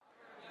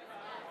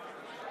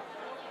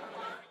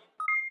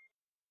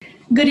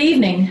Good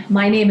evening.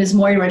 My name is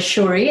Moira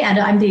Shuri, and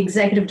I'm the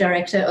Executive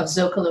Director of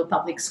Zócalo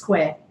Public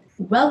Square.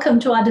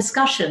 Welcome to our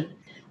discussion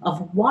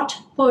of what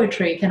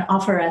poetry can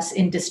offer us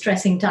in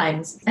distressing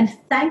times. And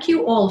thank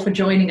you all for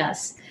joining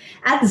us.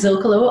 At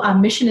Zócalo, our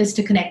mission is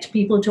to connect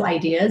people to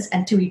ideas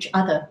and to each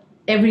other.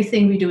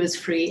 Everything we do is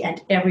free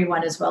and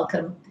everyone is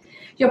welcome.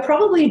 You're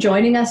probably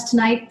joining us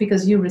tonight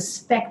because you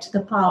respect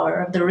the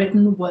power of the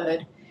written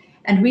word.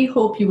 And we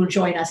hope you will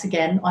join us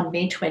again on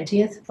May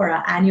 20th for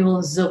our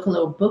annual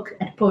Zócalo Book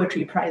and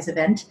Poetry Prize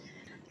event.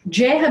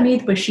 Jay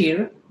Hamid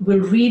Bashir will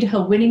read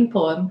her winning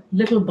poem,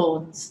 Little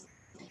Bones.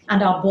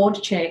 And our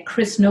board chair,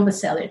 Chris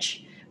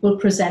Novoselic, will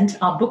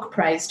present our book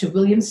prize to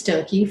William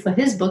Sturkey for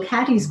his book,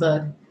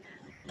 Hattiesburg.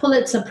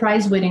 Pulitzer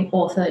Prize-winning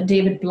author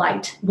David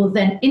Blight will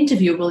then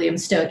interview William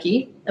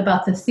Sturkey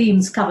about the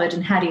themes covered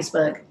in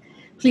Hattiesburg.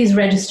 Please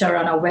register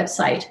on our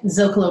website,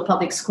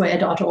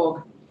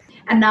 zocalopublicsquare.org.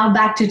 And now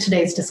back to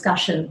today's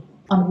discussion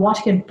on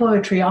what can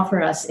poetry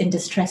offer us in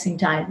distressing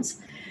times.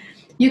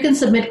 You can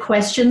submit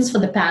questions for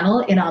the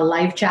panel in our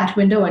live chat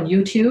window on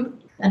YouTube.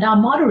 And our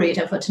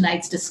moderator for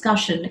tonight's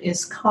discussion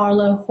is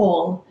Carla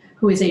Hall,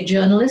 who is a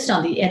journalist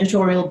on the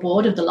editorial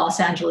board of the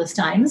Los Angeles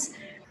Times.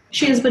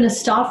 She has been a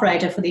staff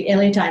writer for the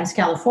LA Times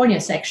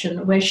California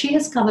section, where she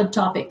has covered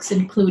topics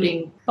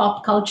including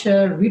pop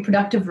culture,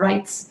 reproductive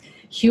rights,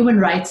 human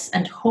rights,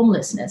 and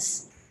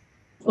homelessness.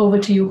 Over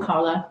to you,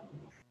 Carla.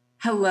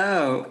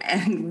 Hello,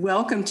 and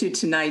welcome to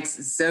tonight's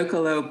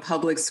Zócalo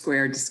Public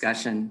Square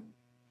discussion.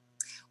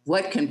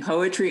 What can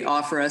poetry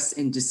offer us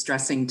in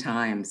distressing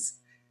times?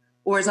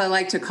 Or as I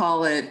like to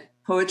call it,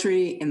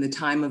 poetry in the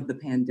time of the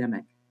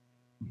pandemic.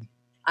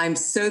 I'm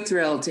so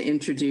thrilled to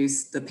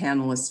introduce the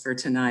panelists for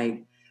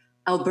tonight.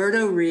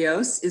 Alberto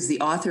Ríos is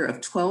the author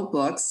of 12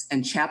 books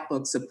and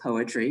chapbooks of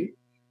poetry,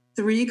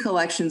 3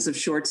 collections of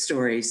short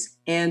stories,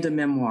 and a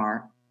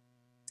memoir.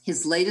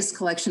 His latest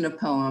collection of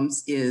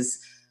poems is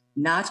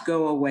Not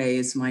Go Away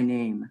Is My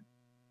Name.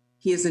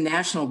 He is a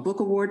National Book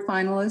Award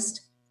finalist,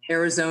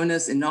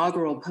 Arizona's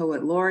inaugural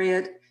Poet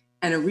Laureate,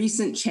 and a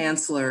recent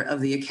Chancellor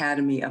of the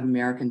Academy of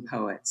American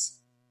Poets.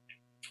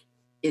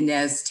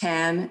 Inez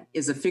Tan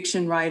is a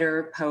fiction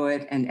writer,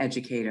 poet, and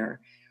educator.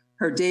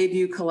 Her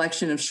debut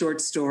collection of short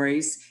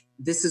stories,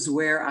 This Is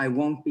Where I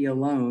Won't Be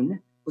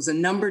Alone, was a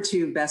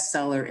 #2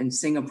 bestseller in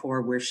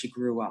Singapore, where she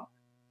grew up.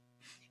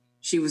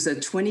 She was a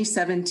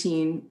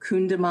 2017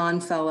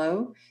 Kundiman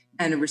Fellow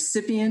and a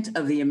recipient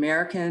of the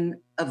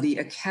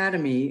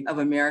Academy of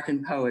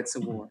American Poets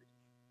Award.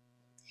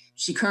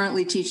 She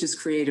currently teaches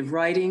creative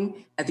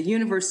writing at the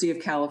University of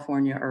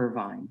California,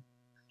 Irvine.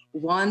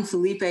 Juan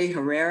Felipe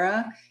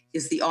Herrera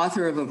is the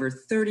author of over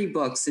 30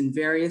 books in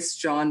various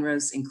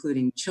genres,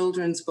 including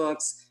children's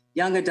books,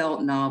 young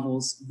adult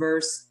novels,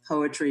 verse,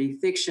 poetry,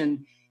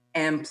 fiction,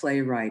 and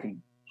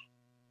playwriting.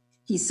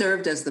 He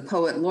served as the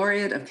Poet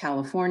Laureate of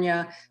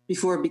California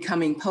before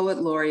becoming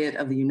Poet Laureate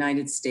of the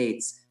United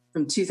States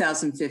from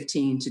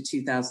 2015 to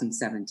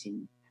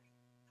 2017.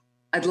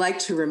 I'd like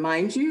to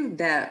remind you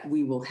that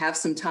we will have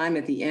some time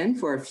at the end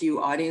for a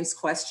few audience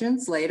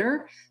questions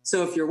later.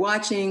 So if you're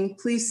watching,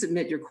 please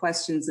submit your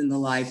questions in the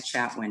live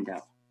chat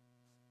window.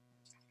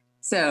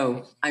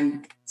 So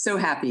I'm so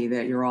happy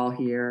that you're all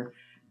here.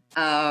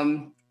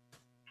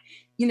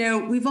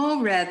 We've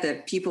all read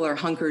that people are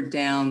hunkered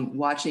down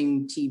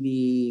watching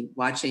TV,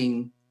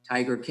 watching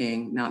Tiger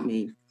King, not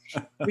me,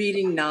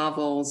 reading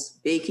novels,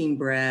 baking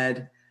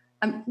bread.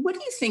 What do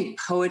you think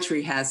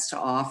poetry has to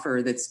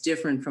offer that's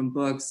different from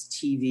books,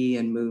 TV,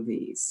 and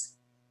movies?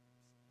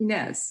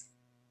 Inez.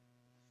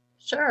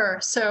 Sure.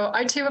 So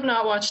I too have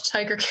not watched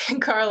Tiger King,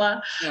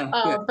 Carla,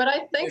 but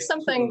I think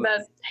something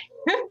that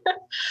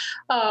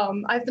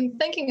I've been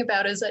thinking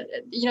about is that,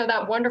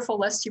 that wonderful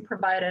list you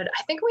provided.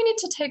 I think we need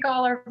to take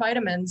all our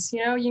vitamins.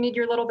 You need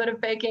your little bit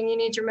of baking, you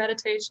need your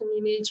meditation,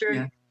 you need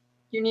your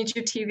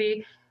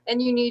TV,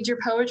 and you need your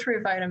poetry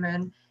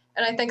vitamin.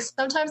 And I think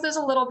sometimes there's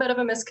a little bit of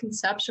a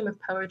misconception with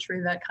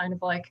poetry that kind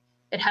of like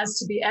it has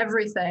to be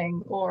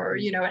everything, or,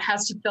 it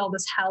has to fill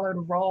this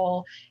hallowed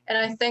role. And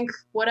I think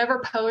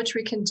whatever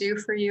poetry can do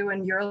for you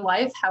in your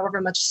life, however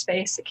much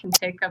space it can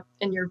take up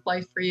in your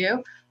life for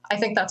you, I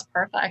think that's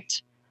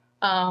perfect.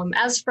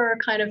 As for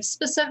kind of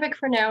specific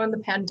for now in the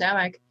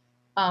pandemic,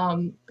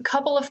 a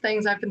couple of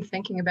things I've been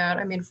thinking about.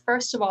 I mean,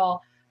 first of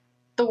all,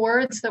 the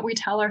words that we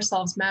tell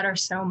ourselves matter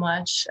so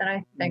much. And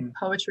I think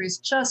poetry is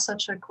just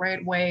such a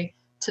great way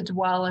to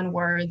dwell in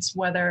words,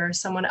 whether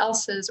someone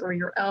else's or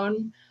your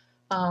own.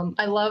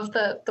 I love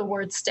the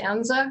word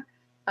stanza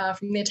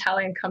from the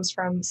Italian comes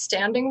from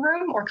standing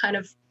room or kind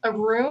of a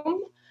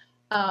room.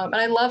 And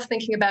I love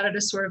thinking about it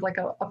as sort of like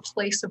a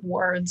place of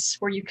words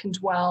where you can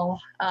dwell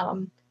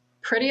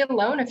pretty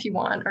alone if you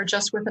want, or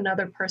just with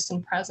another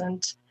person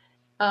present.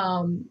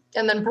 And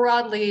then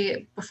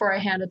broadly, before I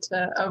hand it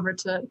over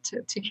to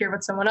hear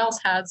what someone else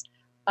has,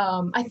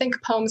 I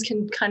think poems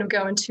can kind of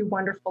go in 2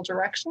 wonderful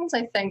directions.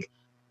 I think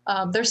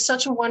there's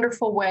such a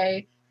wonderful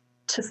way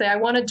to say, I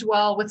want to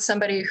dwell with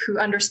somebody who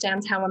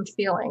understands how I'm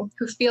feeling,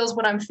 who feels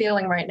what I'm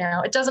feeling right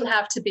now. It doesn't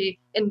have to be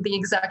in the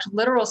exact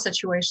literal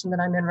situation that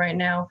I'm in right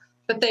now,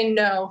 but they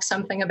know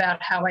something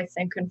about how I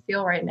think and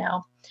feel right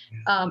now.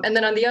 And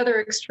then on the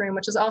other extreme,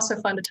 which is also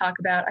fun to talk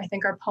about, I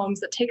think are poems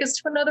that take us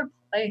to another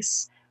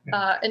place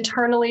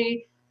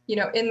internally,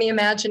 in the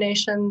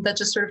imagination, that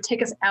just sort of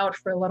take us out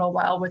for a little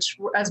while, which,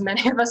 as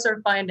many of us are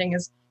finding,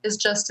 is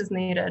just as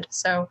needed.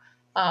 So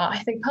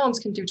I think poems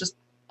can do just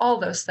all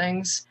those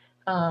things.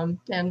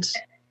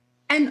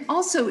 And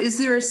also, is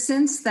there a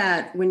sense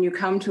that when you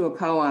come to a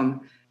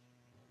poem,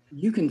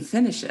 you can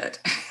finish it,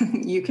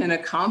 you can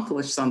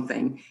accomplish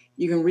something?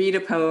 You can read a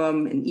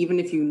poem, and even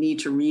if you need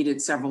to read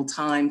it several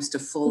times to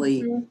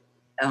fully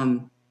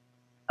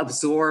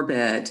absorb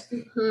it,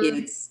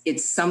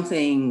 it's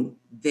something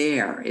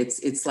there.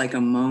 It's like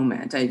a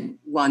moment.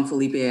 Juan,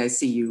 Felipe, I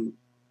see you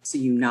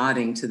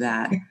nodding to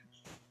that.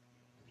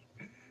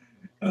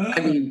 I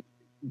mean,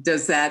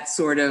 does that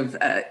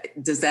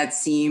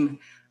seem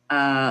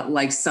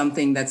like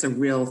something that's a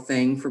real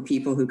thing for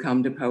people who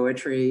come to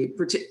poetry,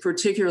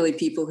 particularly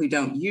people who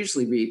don't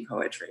usually read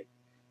poetry,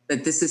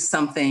 that this is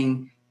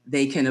something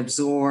they can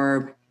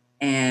absorb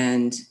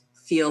and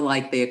feel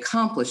like they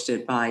accomplished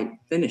it by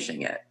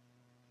finishing it?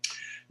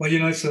 Well,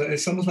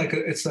 it's almost like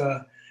it's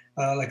a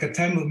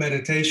time of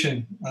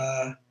meditation.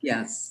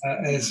 Yes.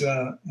 As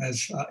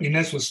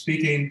Inez was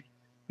speaking,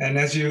 and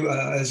as you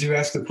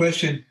asked the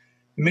question,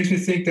 it makes me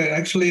think that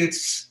actually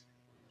it's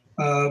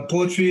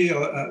poetry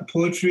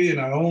in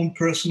our own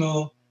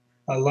personal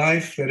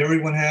life that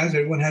everyone has.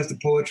 Everyone has the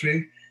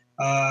poetry.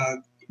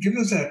 Give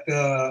us that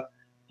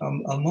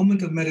a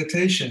moment of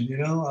meditation.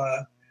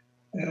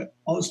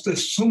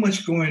 There's so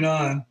much going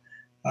on.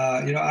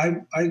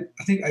 I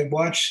think I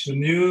watch the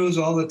news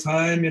all the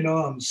time.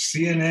 I'm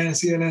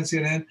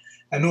CNN.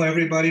 I know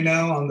everybody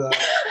now on the.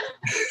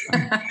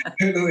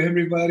 I know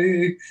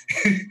everybody,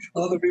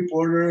 all the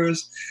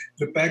reporters,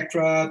 the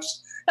backdrops,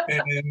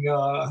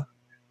 and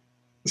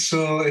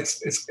so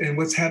it's and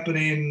what's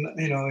happening,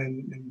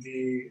 in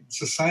the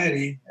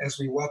society as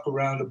we walk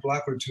around a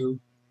block or two,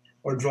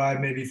 or drive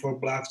maybe 4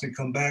 blocks and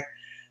come back.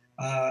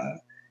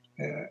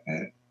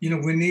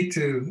 We need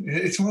to.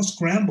 It's all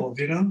scrambled.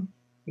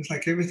 It's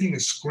like everything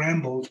is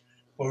scrambled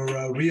or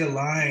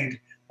realigned.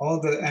 All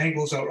the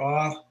angles are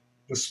off.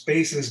 The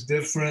space is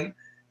different.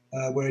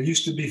 Where it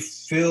used to be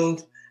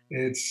filled,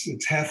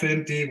 it's half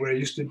empty. Where it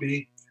used to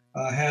be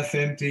half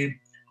empty,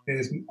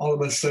 is all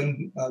of a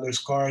sudden there's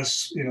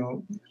cars,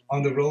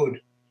 on the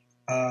road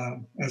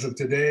as of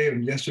today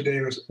and yesterday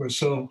or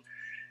so.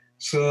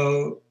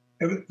 So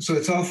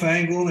it's off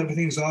angle.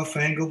 Everything's off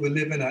angle. We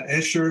live in an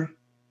Escher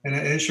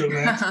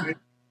landscape.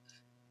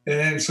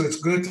 And so it's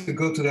good to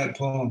go to that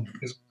poem.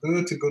 It's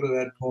good to go to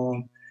that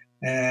poem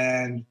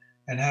and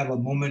have a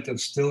moment of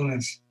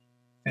stillness.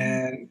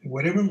 And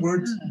whatever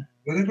words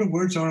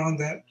are on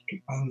that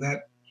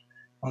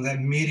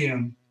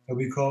medium that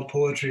we call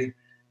poetry,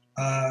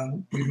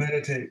 we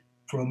meditate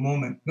for a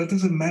moment. That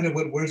doesn't matter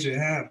what words you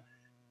have.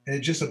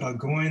 It's just about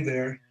going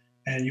there,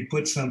 and you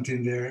put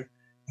something there,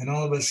 and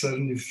all of a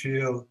sudden you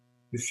feel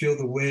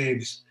the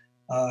waves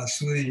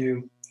soothing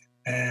you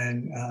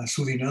and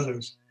soothing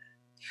others.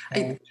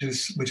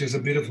 Which is a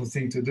beautiful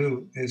thing to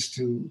do, is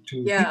to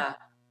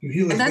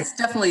heal. And that's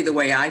definitely the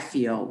way I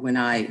feel when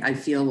I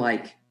feel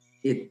like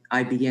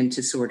I begin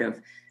to sort of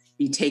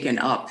be taken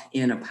up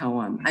in a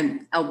poem.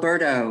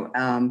 Alberto,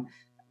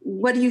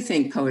 what do you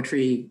think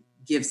poetry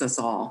gives us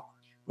all?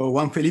 Well,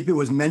 Juan Felipe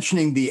was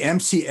mentioning the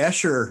MC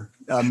Escher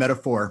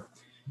metaphor.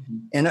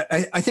 And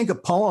I think a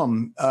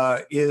poem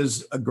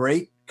is a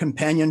great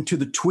companion to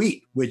the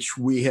tweet, which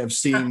we have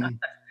seen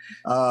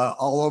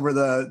all over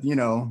the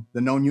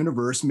known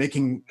universe,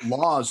 making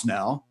laws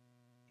now.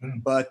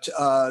 But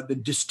the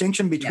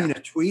distinction between a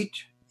tweet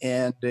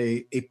and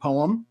a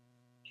poem,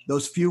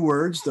 those few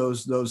words,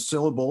 those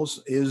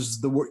syllables,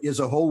 is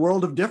a whole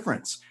world of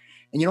difference.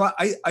 And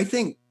I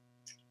think,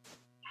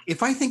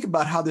 if I think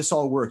about how this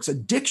all works, a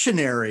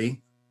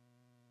dictionary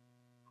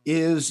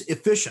is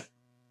efficient,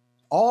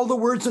 all the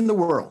words in the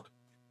world,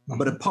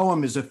 but a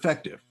poem is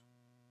effective.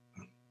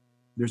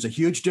 There's a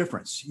huge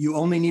difference. You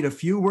only need a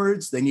few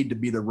words. They need to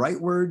be the right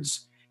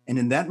words. And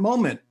in that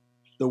moment,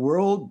 the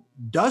world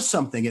does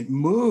something. It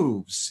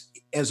moves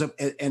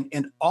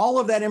and all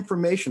of that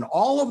information,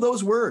 all of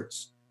those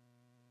words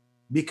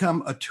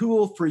become a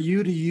tool for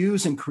you to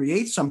use and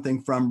create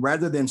something from,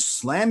 rather than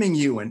slamming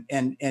you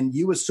and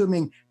you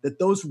assuming that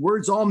those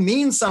words all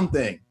mean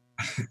something.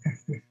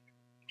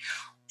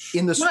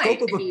 In the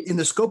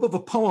scope of a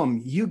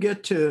poem, you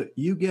get to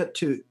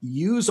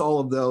use all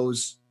of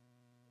those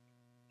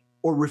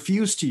or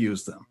refuse to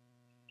use them.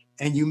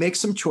 And you make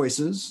some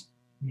choices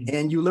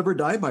and you live or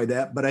die by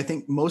that. But I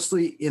think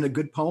mostly in a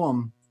good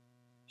poem,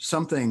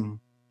 something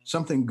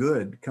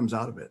good comes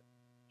out of it.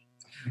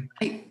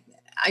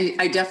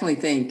 I definitely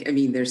think,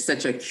 there's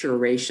such a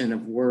curation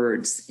of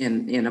words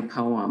in a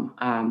poem.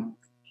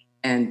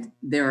 And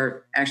there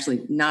are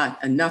actually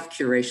not enough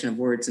curation of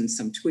words in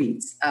some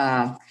tweets.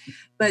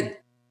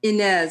 But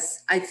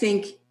Inez, I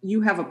think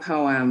you have a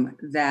poem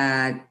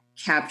that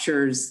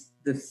captures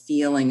the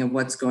feeling of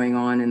what's going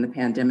on in the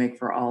pandemic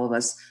for all of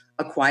us,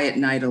 A Quiet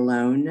Night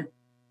Alone.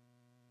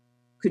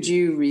 Could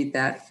you read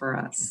that for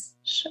us?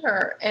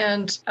 Sure.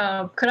 And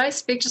could I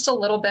speak just a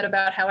little bit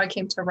about how I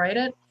came to write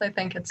it? I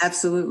think it's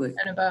absolutely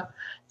kind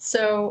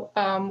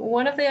of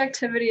one of the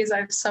activities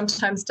I've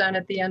sometimes done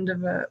at the end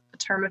of a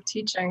term of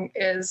teaching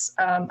is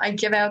I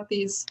give out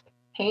these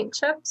paint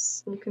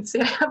chips. You can see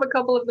I have a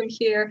couple of them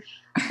here.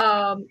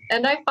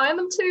 And I find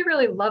them to be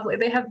really lovely.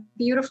 They have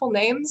beautiful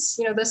names.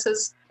 You know, this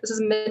is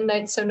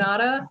Midnight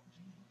Sonata.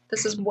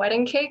 This is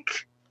Wedding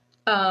Cake.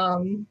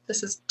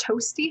 This is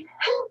Toasty.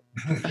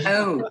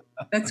 Oh,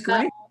 that's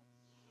great.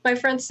 My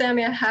friend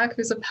Samia Hack,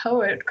 who's a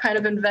poet, kind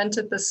of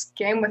invented this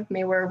game with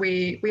me where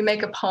we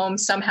make a poem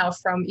somehow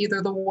from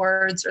either the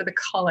words or the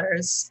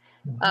colors.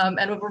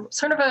 And we're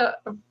sort of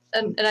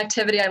an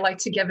activity I like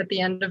to give at the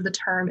end of the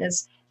term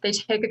is they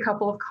take a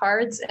couple of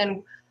cards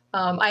and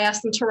I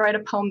ask them to write a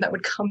poem that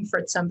would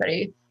comfort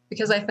somebody,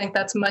 because I think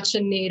that's much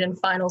in need in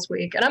finals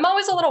week. And I'm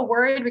always a little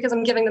worried because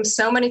I'm giving them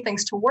so many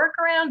things to work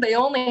around. They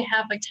only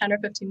have like 10 or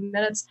 15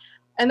 minutes,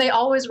 and they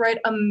always write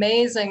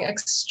amazing,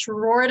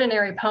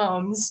 extraordinary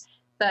poems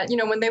that, you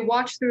know, when they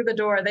walked through the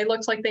door, they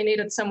looked like they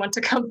needed someone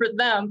to comfort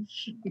them.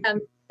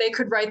 And they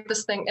could write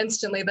this thing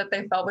instantly that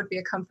they felt would be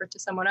a comfort to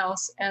someone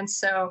else. And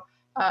so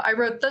I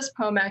wrote this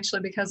poem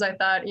actually because I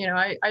thought, you know,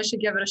 I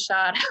should give it a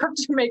shot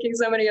after making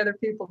so many other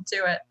people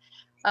do it.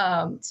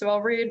 So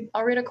I'll read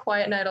A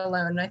Quiet Night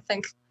Alone. And I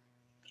think,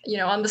 you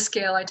know, on the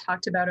scale I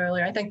talked about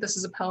earlier, I think this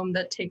is a poem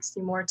that takes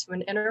you more to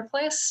an inner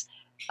place,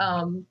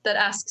 that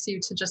asks you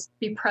to just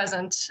be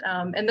present,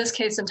 in this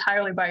case,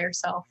 entirely by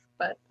yourself,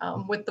 but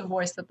with the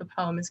voice that the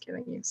poem is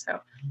giving you.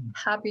 So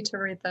happy to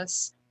read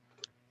this.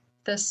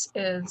 This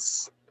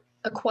is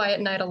A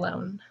Quiet Night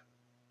Alone.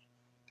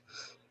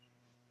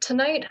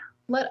 Tonight,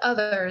 let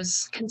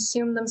others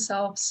consume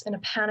themselves in a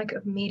panic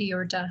of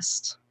meteor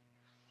dust.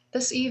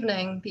 This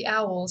evening, the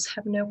owls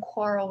have no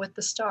quarrel with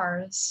the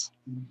stars.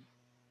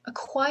 A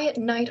quiet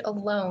night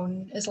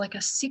alone is like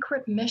a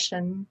secret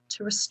mission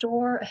to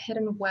restore a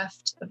hidden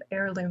weft of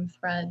heirloom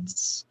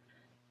threads.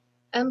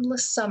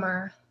 Endless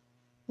summer,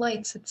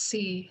 lights at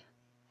sea,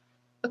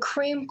 a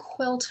cream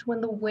quilt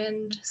when the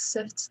wind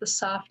sifts the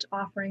soft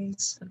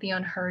offerings of the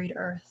unhurried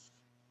earth.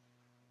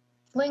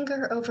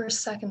 Linger over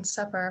second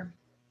supper,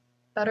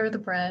 butter the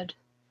bread,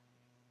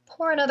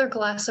 pour another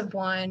glass of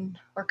wine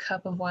or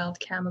cup of wild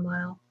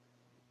chamomile.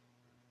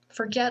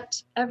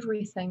 Forget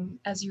everything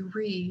as you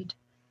read,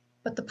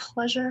 but the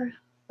pleasure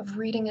of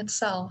reading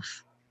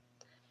itself.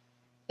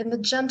 In the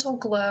gentle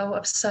glow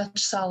of such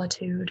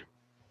solitude,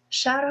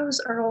 shadows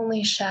are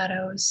only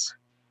shadows.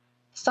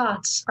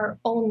 Thoughts are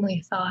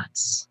only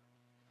thoughts.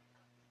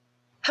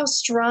 How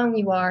strong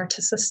you are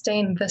to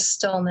sustain this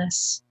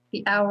stillness,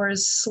 the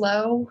hours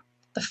slow,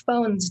 the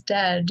phone's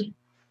dead,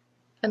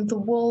 and the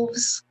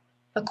wolves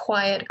a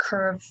quiet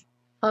curve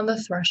on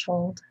the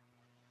threshold.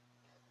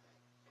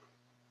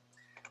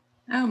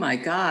 Oh my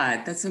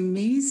God, that's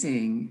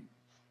amazing.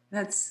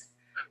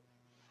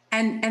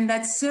 And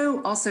that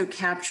so also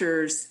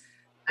captures,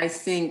 I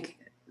think,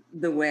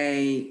 the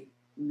way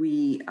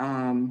we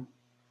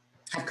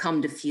have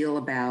come to feel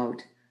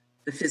about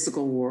the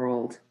physical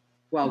world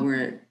while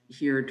we're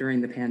here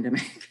during the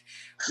pandemic.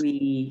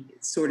 We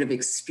sort of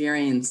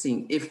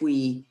experiencing, if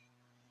we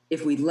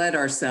let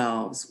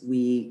ourselves,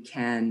 we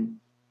can,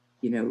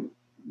 you know,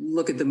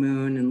 look at the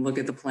moon and look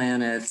at the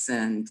planets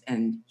and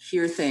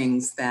hear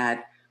things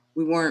that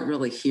we weren't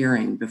really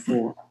hearing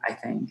before, I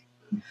think.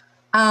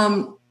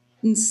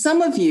 And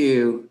some of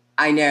you,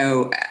 I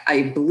know,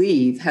 I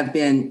believe, have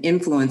been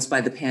influenced by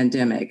the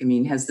pandemic. I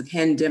mean, has the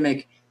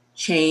pandemic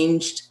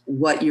changed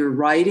what you're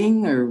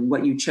writing or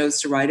what you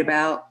chose to write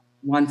about,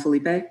 Juan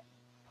Felipe?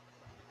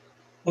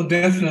 Well,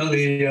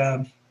 definitely.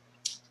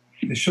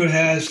 It sure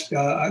has.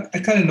 I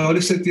kind of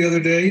noticed it the other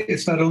day.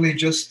 It's not only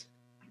just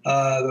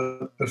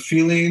the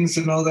feelings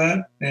and all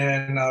that,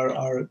 and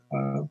our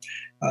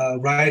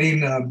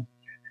writing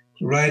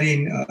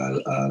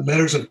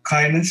letters of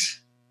kindness,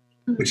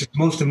 which is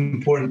most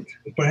important.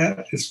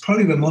 Perhaps it's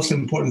probably the most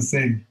important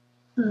thing,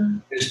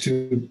 is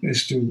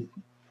to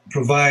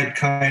provide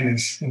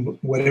kindness in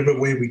whatever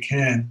way we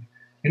can.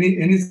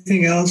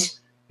 Anything else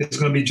is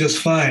going to be just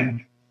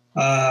fine.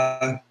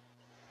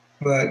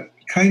 But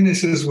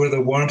kindness is where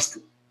the warmth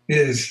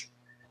is,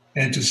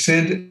 and to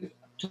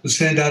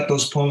send out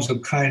those poems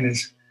of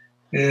kindness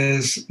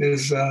is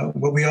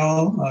what we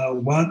all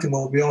want and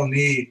what we all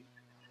need.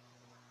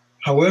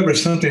 However,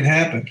 something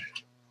happened.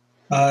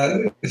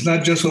 It's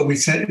not just what we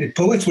sent.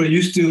 Poets were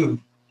used to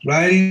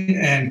writing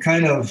and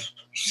kind of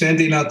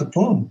sending out the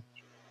poem.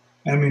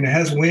 I mean, it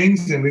has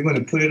wings, and we're going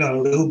to put it on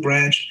a little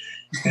branch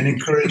and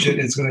encourage it.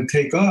 It's going to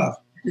take off.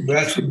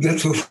 That's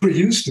what we're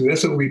used to.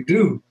 That's what we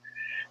do.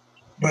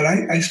 But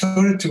I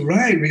started to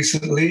write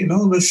recently, and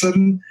all of a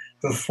sudden,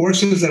 the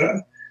forces that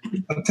are,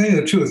 I'll tell you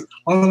the truth,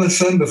 all of a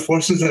sudden, the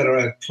forces that are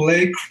at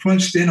play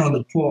crunched in on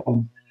the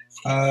poem.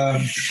 I'll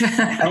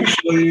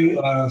show you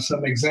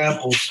some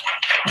examples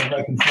if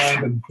I can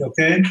find them,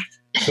 okay?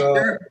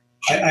 So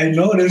I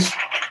noticed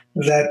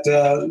that,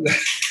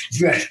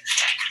 that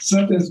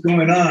something's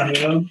going on,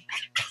 you know?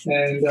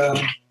 And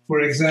for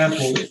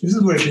example, this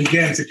is where it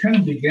begins. It kind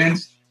of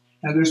begins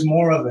and there's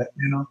more of it,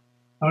 you know.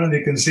 I don't know if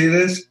you can see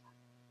this.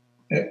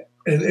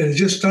 It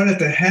just started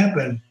to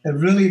happen. It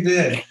really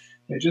did.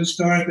 It just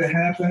started to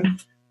happen,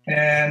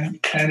 and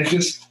it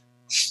just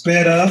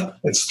sped up.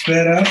 It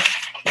sped up.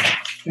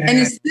 And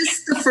is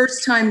this the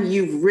first time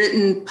you've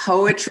written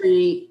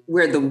poetry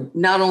where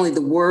not only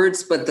the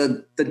words, but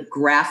the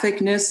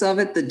graphicness of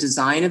it, the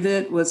design of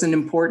it was an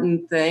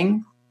important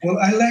thing? Well,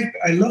 I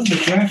love the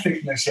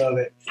graphicness of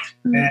it,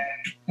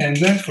 and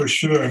that's for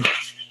sure.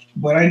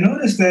 But I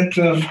noticed that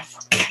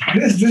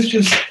this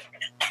just,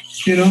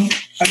 you know,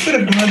 I could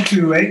have gone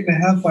to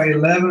 8.5 by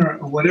 11 or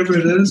whatever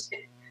it is,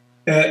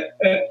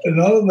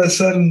 and all of a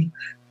sudden,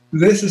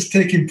 this is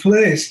taking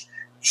place.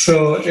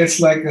 So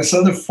it's like this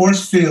other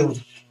force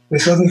field.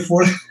 This other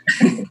force.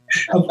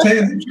 I'm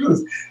telling you the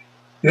truth.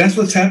 That's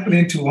what's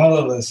happening to all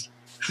of us.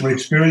 We're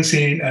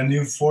experiencing a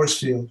new force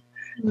field.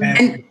 And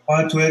we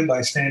respond to it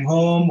by staying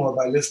home or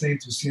by listening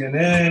to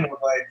CNN or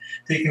by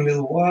taking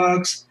little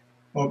walks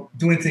or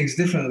doing things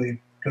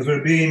differently because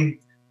we're being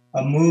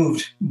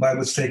moved by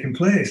what's taking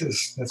place.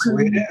 That's the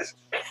way it is.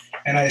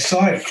 And I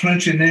saw it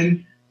crunching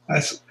in.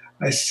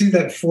 I see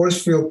that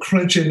force field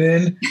crunching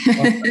in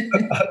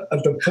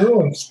of the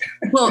poems.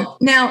 Well,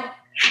 now,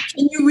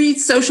 can you read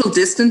Social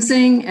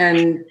Distancing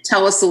and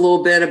tell us a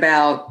little bit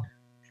about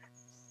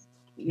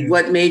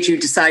what made you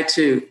decide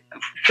to?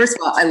 First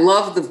of all, I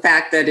love the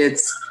fact that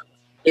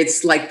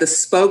it's like the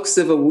spokes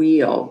of a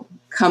wheel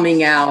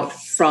coming out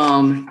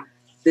from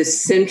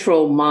this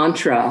central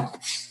mantra,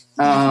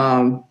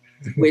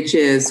 which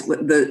is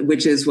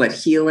what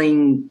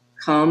healing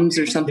comes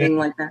or something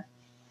like that.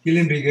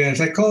 Healing begins.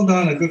 I called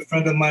on a good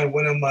friend of mine,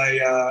 one of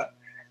my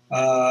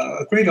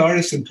a great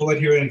artist and poet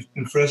here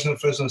in Fresno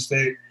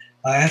State,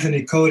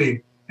 Anthony Cody,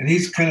 and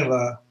he's kind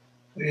of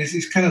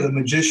the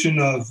magician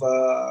of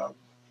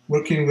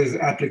working with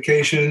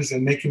applications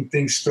and making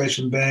things stretch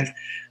and bend.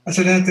 I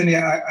said, Anthony,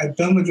 I'm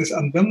done with this.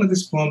 I'm done with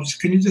this poem.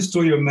 Can you just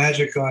throw your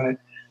magic on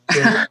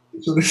it?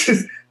 So this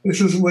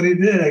is what he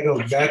did. I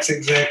go, that's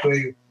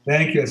exactly.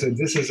 Thank you. I said,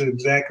 this is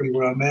exactly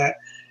where I'm at,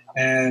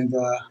 and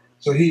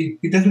so he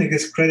definitely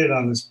gets credit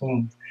on this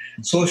poem.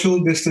 Social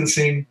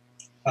Distancing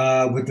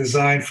with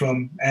design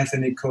from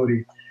Anthony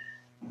Cody.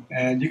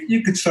 And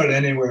you could start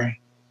anywhere.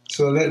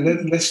 So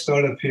let's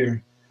start up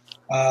here.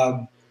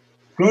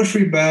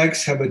 Grocery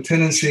bags have a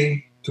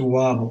tendency to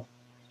wobble.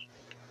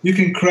 You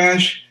can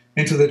crash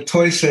into the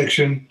toy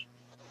section.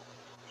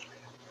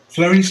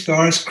 Flaring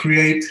stars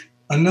create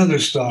another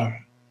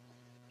star.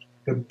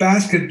 The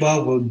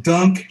basketball will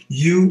dunk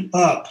you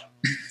up.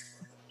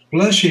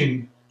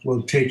 Blushing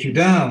will take you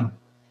down.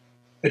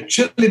 A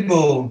chili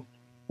bowl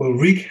will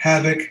wreak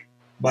havoc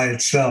by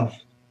itself.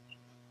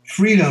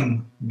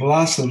 Freedom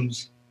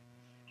blossoms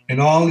in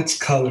all its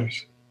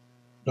colors.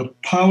 The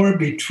power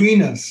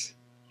between us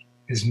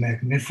is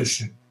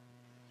magnificent.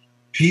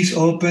 Peace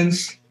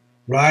opens,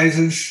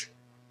 rises,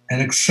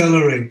 and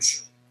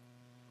accelerates.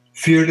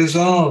 Fear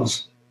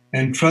dissolves,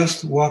 and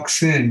trust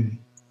walks in.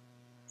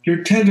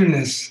 Your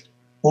tenderness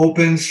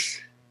opens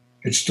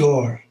its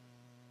door.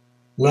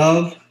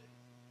 Love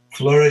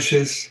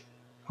flourishes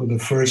for the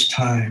first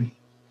time.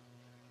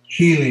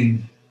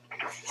 Healing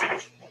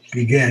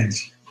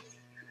begins.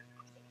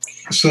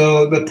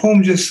 So the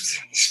poem just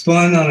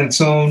spun on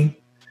its own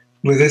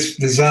with this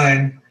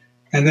design.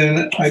 And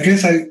then I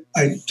guess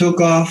I took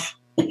off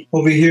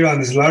over here on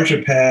this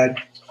larger pad.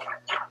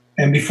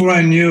 And before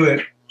I knew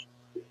it,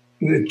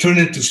 it turned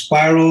into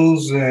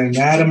spirals and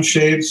atom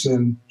shapes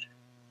and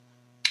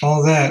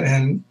all that.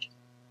 And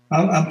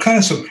I'm kind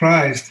of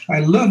surprised. I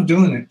love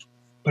doing it,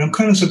 but I'm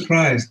kind of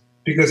surprised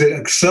because it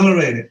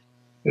accelerated.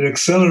 It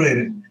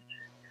accelerated.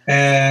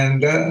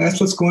 And that's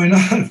what's going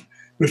on.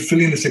 We're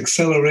feeling this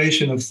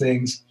acceleration of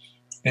things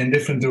in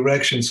different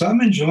directions. So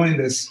I'm enjoying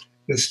this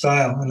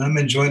style, and I'm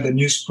enjoying the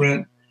new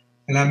sprint,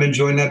 and I'm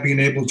enjoying not being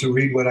able to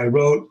read what I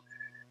wrote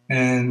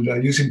and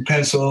using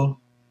pencil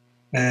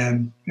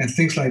and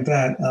things like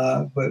that.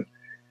 But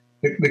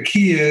the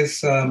key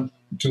is to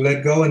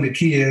let go, and the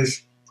key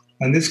is,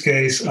 in this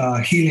case,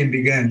 healing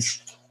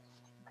begins.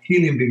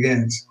 Healing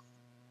begins.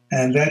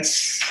 And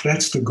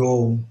that's the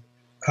goal,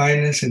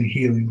 kindness and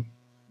healing.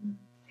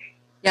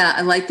 Yeah,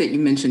 I like that you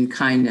mentioned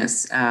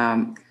kindness.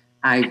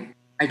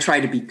 I try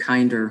to be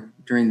kinder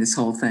during this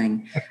whole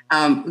thing.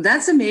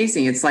 That's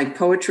amazing. It's like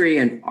poetry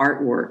and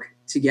artwork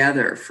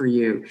together for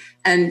you.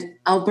 And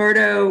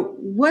Alberto,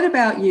 what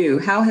about you?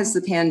 How has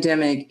the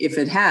pandemic, if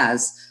it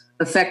has,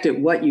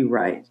 affected what you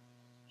write?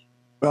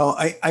 Well,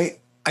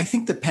 I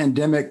think the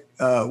pandemic,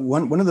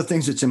 one of the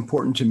things that's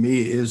important to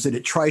me is that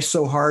it tries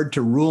so hard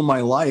to rule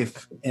my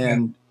life,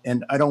 and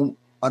I don't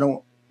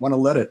want to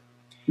let it.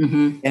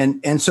 Mm-hmm.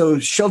 And so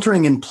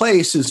sheltering in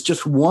place is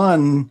just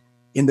one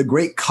in the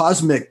great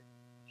cosmic,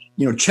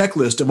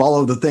 checklist of all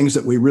of the things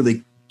that we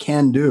really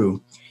can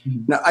do.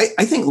 Mm-hmm. Now,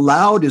 I think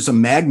loud is a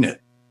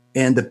magnet,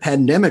 and the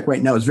pandemic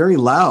right now is very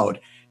loud,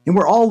 and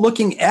we're all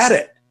looking at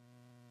it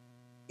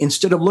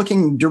instead of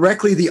looking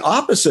directly the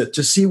opposite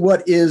to see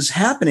what is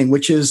happening,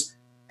 which is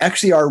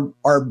actually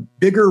our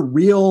bigger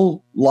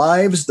real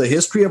lives, the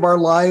history of our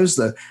lives,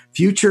 the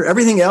future,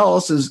 everything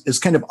else is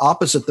kind of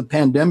opposite the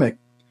pandemic.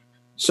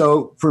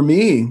 So for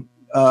me,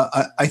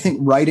 I think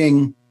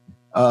writing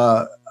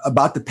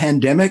about the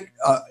pandemic,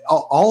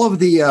 all of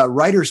the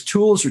writer's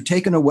tools are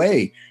taken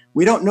away.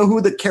 We don't know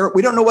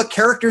we don't know what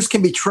characters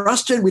can be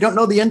trusted. We don't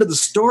know the end of the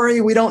story.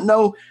 We don't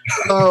know,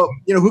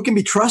 who can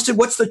be trusted.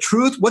 What's the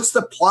truth? What's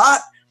the plot?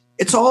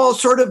 It's all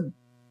sort of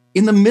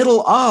in the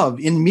middle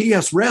in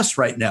medias res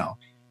right now.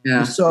 Yeah.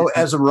 And so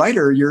as a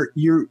writer,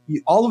 you're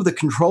all of the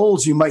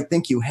controls you might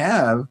think you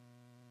have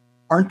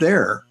aren't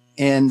there.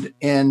 And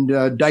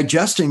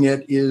digesting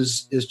it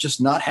is just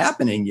not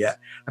happening yet.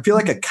 I feel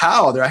like a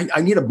cow there.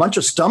 I need a bunch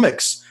of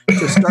stomachs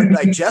to start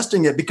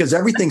digesting it because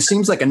everything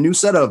seems like a new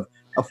set of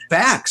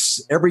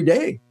facts every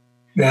day.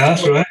 Yeah,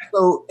 that's right.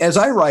 So as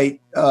I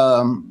write,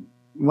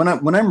 when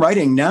I'm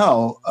writing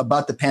now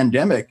about the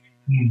pandemic,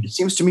 it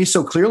seems to me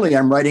so clearly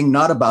I'm writing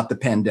not about the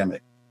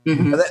pandemic.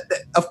 Mm-hmm.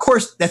 Of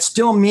course, that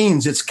still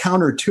means it's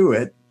counter to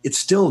it. It's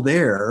still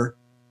there.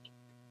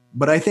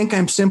 But I think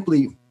I'm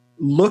simply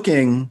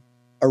looking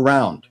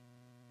around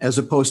as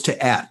opposed to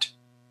at.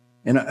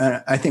 And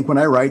I think when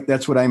I write,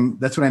 that's what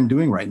I'm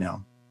doing right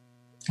now.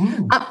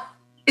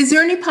 Is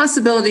there any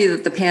possibility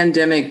that the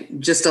pandemic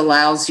just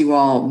allows you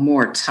all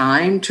more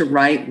time to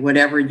write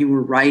whatever you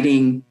were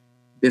writing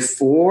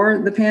before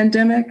the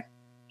pandemic?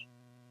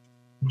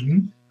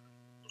 Mm-hmm.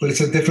 But it's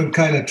a different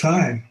kind of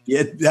time.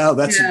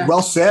 That's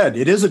well said.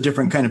 It is a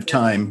different kind of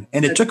time.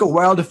 And it took a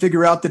while to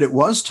figure out that it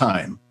was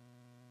time,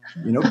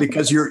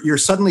 because you're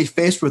suddenly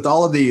faced with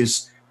all of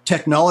these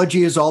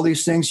technologies, all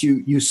these things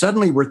you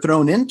suddenly were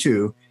thrown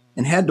into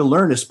and had to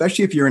learn,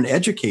 especially if you're an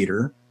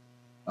educator.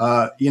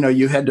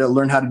 You had to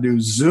learn how to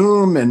do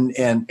Zoom and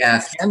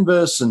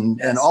Canvas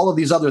and all of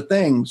these other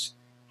things.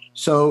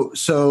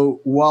 So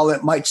while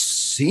it might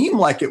seem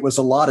like it was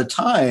a lot of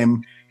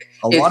time,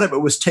 a lot of it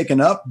was taken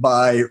up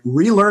by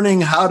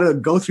relearning how to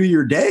go through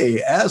your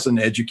day as an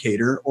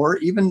educator or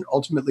even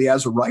ultimately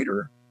as a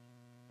writer.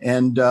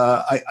 And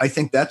I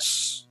think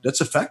that's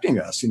affecting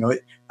us.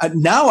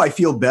 Now I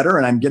feel better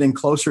and I'm getting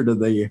closer to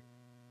the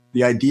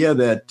idea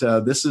that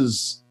this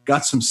has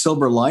got some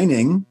silver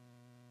lining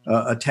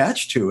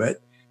attached to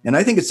it. And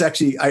I think it's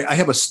actually, I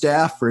have a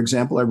staff, for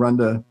example, I run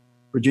the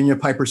Virginia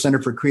Piper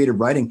Center for Creative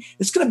Writing.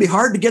 It's going to be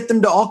hard to get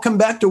them to all come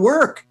back to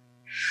work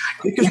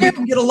because we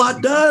can get a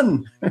lot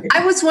done.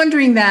 I was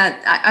wondering that.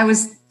 I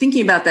was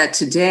thinking about that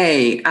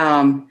today.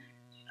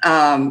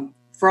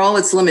 For all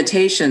its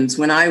limitations,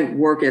 when I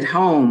work at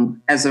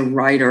home as a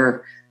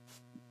writer,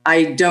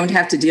 I don't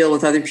have to deal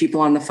with other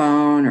people on the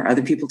phone or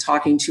other people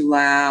talking too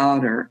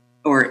loud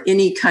or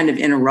any kind of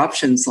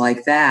interruptions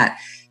like that.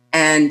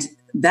 And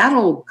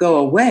that'll go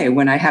away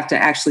when I have to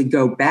actually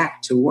go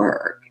back to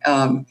work.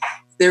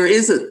 There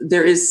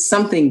is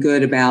something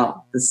good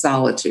about the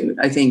solitude,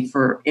 I think,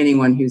 for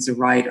anyone who's a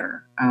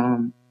writer.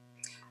 The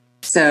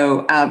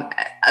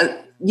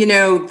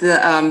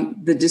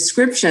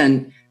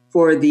description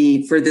for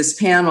this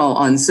panel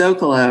on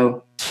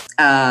Zócalo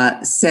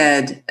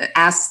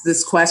asked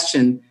this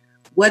question: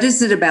 what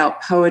is it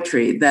about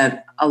poetry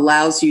that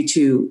allows you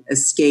to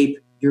escape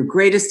your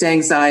greatest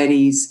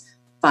anxieties,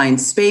 find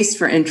space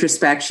for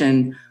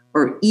introspection,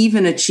 or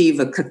even achieve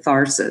a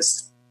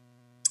catharsis?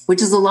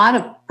 Which is a lot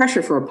of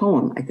pressure for a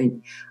poem, I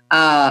think.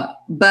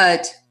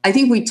 But I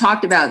think we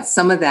talked about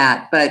some of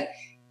that. But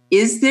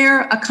is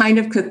there a kind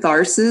of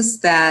catharsis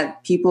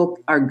that people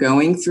are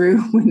going through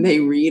when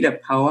they read a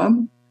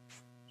poem?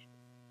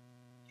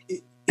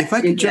 If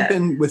I could jump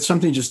in with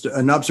something, just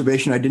an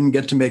observation I didn't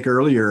get to make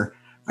earlier.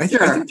 I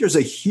think there's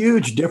a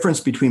huge difference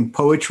between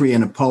poetry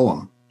and a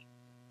poem.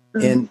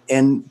 Mm-hmm.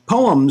 And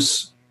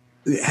poems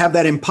have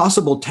that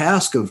impossible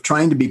task of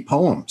trying to be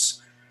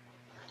poems.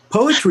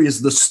 Poetry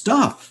is the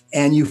stuff,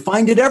 and you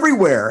find it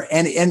everywhere,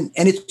 and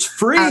it's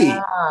free,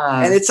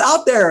 and it's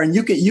out there, and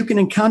you can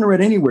encounter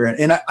it anywhere.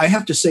 And I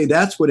have to say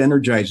that's what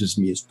energizes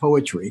me is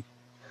poetry.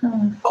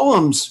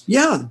 Poems,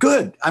 yeah,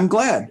 good. I'm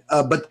glad,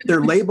 but they're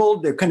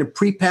labeled, they're kind of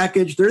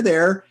prepackaged, they're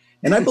there,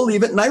 and I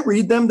believe it, and I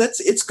read them.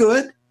 It's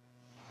good.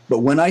 But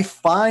when I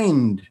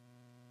find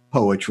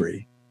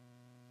poetry,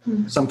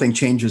 something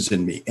changes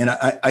in me, and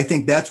I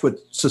think that's what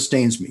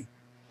sustains me.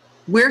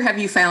 Where have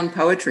you found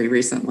poetry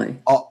recently?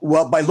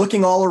 Well, by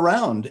looking all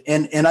around.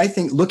 And I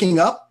think looking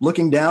up,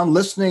 looking down,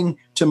 listening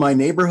to my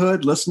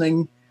neighborhood,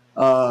 listening,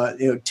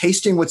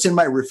 tasting what's in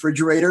my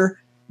refrigerator,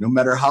 no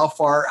matter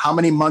how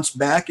many months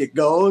back it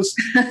goes,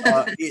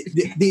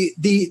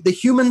 the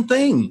human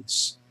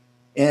things.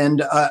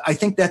 And I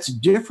think that's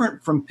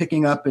different from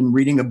picking up and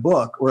reading a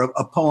book or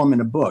a poem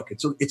in a book.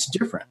 It's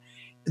different.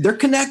 They're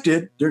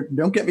connected,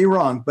 don't get me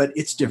wrong, but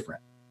it's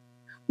different.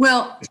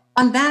 Well,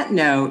 on that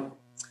note,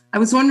 I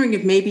was wondering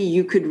if maybe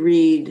you could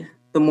read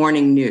the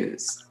morning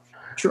news.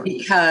 Sure.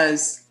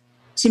 Because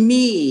to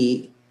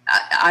me,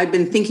 I've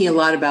been thinking a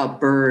lot about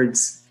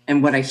birds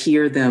and what I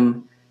hear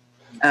them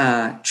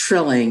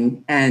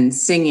trilling and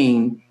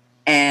singing,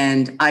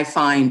 and I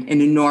find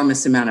an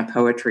enormous amount of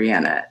poetry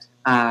in it.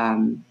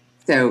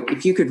 So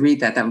if you could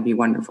read that would be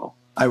wonderful.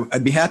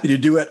 I'd be happy to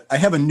do it. I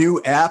have a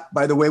new app,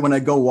 by the way, when I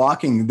go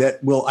walking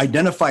that will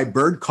identify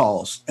bird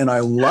calls. And I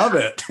love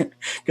it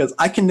because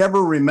I can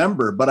never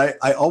remember, but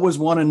I always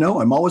want to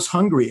know. I'm always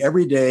hungry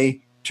every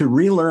day to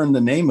relearn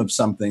the name of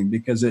something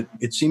because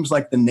it seems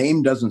like the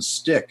name doesn't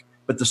stick,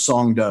 but the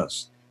song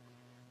does.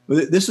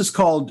 This is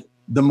called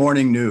The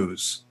Morning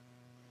News.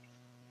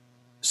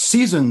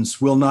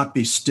 Seasons will not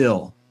be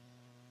still,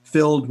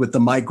 filled with the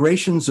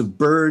migrations of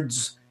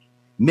birds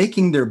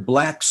making their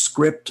black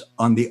script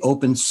on the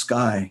open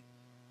sky,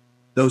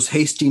 those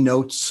hasty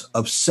notes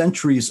of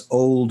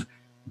centuries-old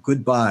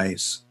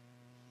goodbyes.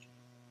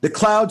 The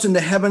clouds in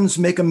the heavens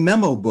make a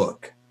memo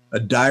book, a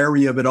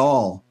diary of it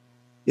all,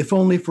 if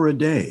only for a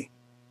day.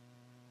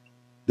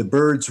 The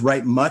birds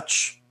write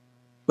much,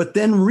 but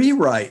then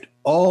rewrite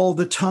all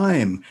the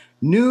time.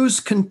 News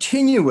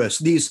continuous,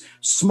 these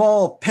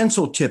small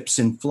pencil tips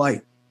in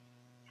flight.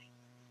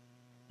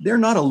 They're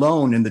not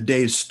alone in the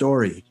day's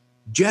story.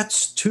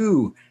 Jets,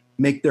 too,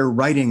 make their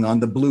writing on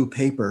the blue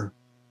paper.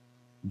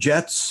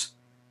 Jets,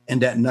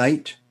 and at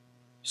night,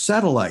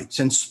 satellites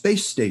and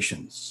space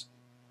stations.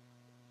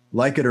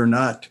 Like it or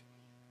not,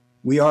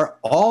 we are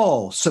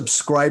all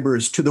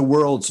subscribers to the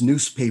world's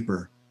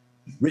newspaper,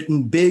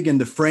 written big in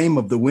the frame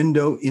of the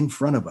window in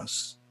front of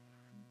us.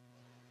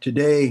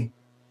 Today,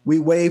 we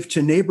wave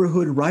to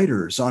neighborhood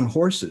riders on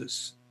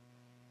horses.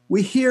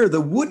 We hear the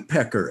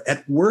woodpecker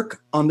at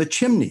work on the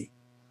chimney.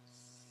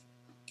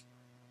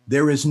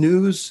 There is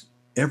news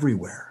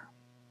everywhere.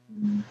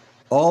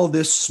 All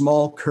this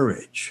small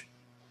courage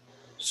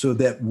so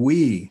that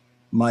we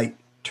might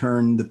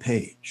turn the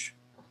page.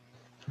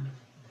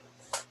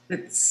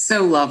 It's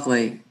so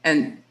lovely.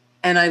 And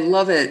I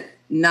love it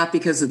not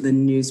because of the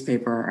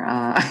newspaper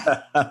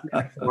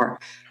metaphor,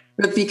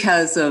 but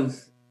because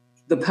of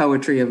the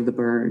poetry of the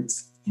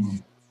birds.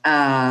 You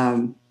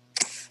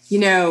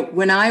know,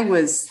 when I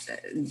was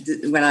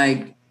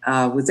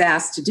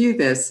asked to do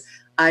this,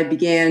 I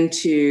began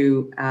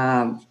to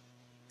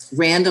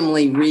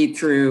randomly read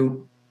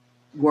through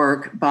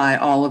work by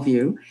all of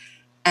you,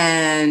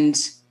 and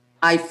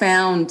I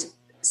found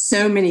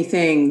so many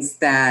things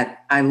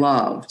that I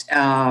loved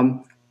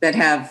that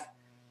have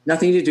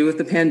nothing to do with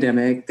the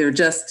pandemic. They're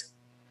just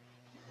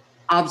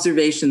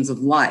observations of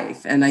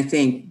life, and I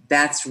think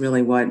that's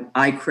really what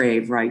I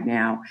crave right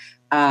now.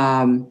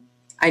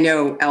 I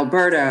know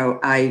Alberto,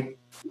 I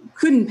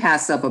couldn't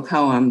pass up a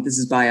poem. This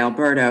is by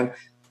Alberto.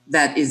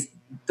 That is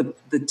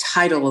the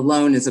title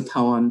alone is a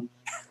poem.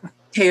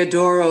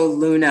 Teodoro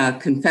Luna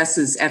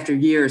confesses after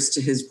years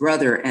to his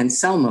brother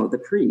Anselmo, the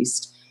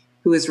priest,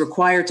 who is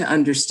required to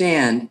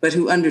understand, but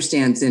who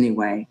understands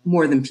anyway,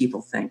 more than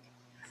people think.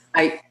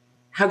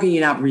 How can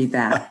you not read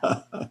that?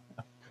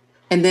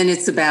 And then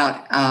it's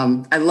about,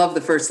 I love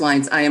the first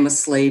lines, I am a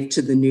slave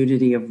to the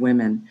nudity of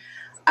women.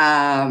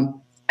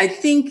 I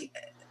think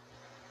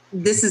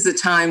this is a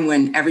time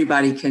when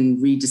everybody can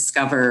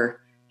rediscover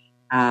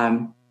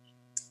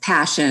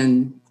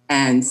passion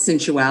and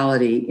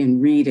sensuality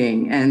in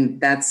reading. And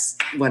that's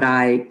what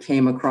I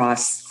came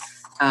across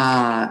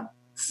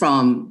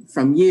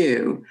from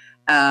you.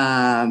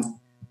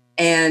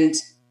 And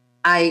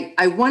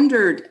I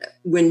wondered,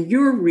 when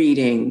you're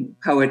reading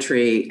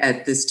poetry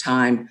at this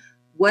time,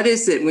 what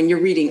is it, when you're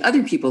reading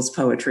other people's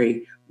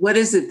poetry, what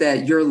is it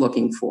that you're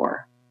looking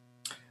for?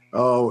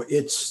 Oh,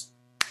 it's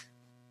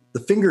the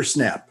finger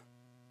snap.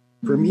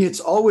 For me, it's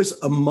always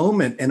a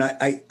moment, and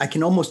I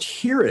can almost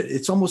hear it.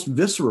 It's almost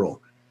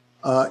visceral.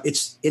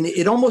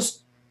 It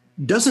almost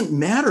doesn't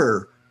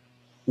matter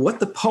what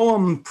the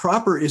poem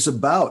proper is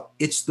about.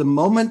 It's the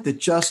moment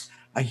that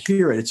I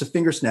hear it. It's a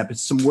finger snap.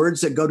 It's some words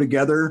that go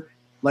together,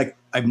 like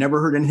I've never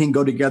heard anything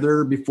go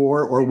together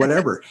before or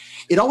whatever.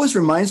 It always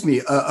reminds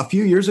me, a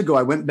few years ago,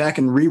 I went back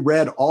and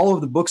reread all of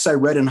the books I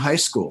read in high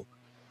school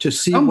to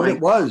see what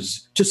it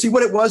was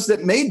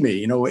that made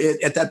me,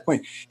 at that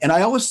point. And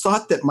I always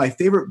thought that my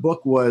favorite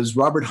book was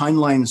Robert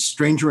Heinlein's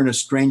Stranger in a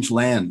Strange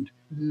Land.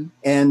 Mm-hmm.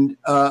 And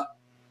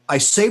I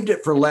saved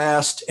it for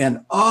last,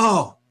 and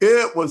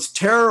it was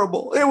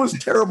terrible. It was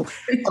terrible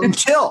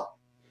until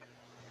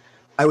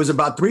I was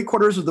about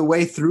 3/4 of the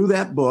way through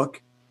that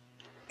book,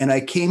 and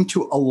I came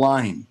to a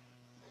line.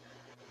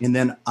 And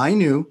then I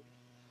knew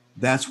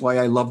that's why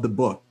I loved the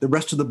book. The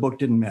rest of the book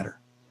didn't matter.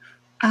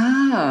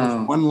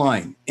 Oh. One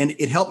line. And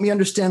it helped me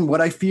understand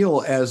what I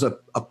feel as a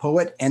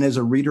poet and as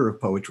a reader of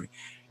poetry.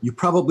 You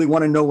probably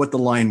want to know what the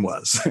line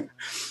was.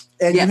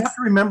 And yes. You have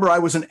to remember, I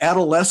was an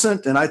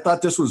adolescent, and I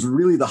thought this was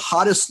really the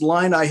hottest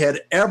line I had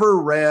ever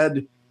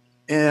read,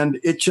 and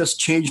it just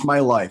changed my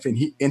life.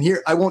 And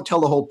here, I won't tell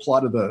the whole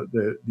plot of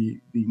the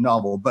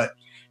novel, but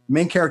the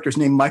main character is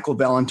named Michael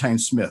Valentine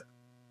Smith.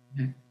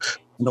 Mm-hmm.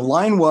 And the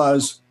line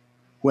was,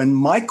 when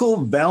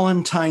Michael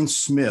Valentine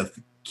Smith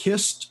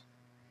kissed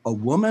a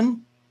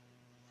woman.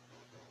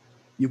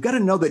 You've got to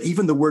know that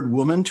even the word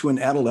woman to an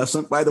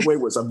adolescent, by the way,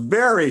 was a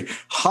very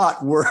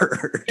hot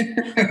word.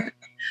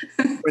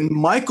 When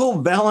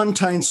Michael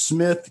Valentine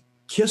Smith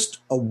kissed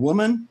a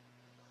woman,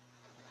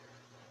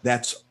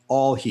 that's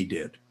all he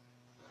did.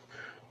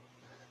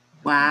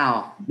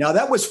 Wow. Now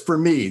that was for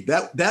me.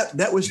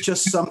 That was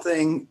just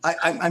something.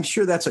 I'm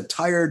sure that's a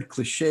tired,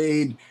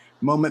 cliched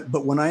moment,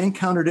 but when I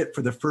encountered it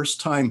for the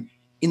first time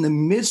in the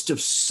midst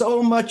of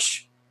so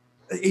much,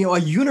 a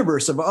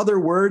universe of other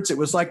words, it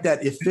was like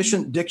that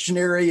efficient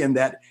dictionary and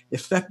that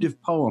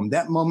effective poem.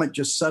 That moment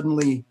just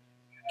suddenly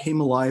came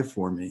alive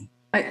for me.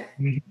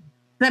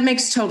 That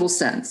makes total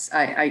sense.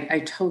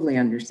 I totally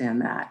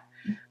understand that.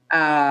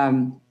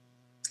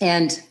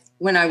 And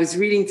when I was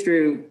reading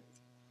through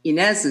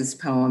Inez's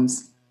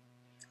poems,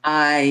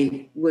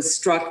 I was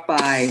struck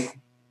by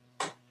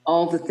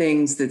all the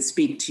things that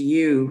speak to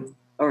you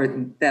or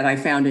that I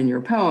found in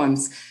your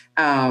poems.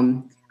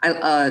 I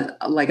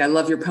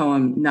love your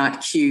poem,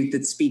 Not Cute,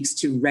 that speaks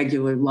to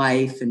regular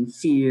life and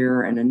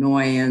fear and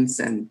annoyance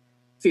and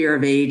fear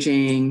of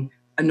aging,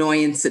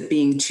 annoyance at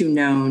being too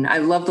known. I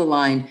love the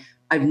line,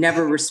 I've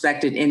never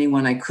respected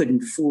anyone I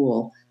couldn't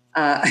fool.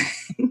 And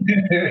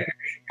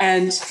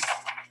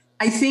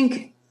I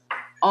think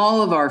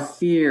all of our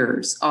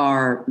fears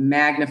are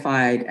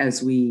magnified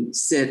as we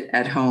sit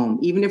at home,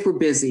 even if we're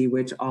busy,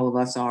 which all of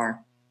us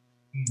are.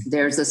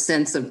 There's a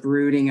sense of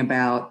brooding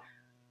about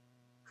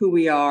who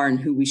we are and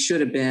who we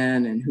should have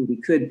been and who we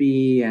could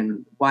be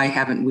and why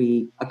haven't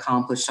we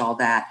accomplished all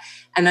that.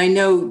 And I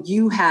know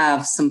you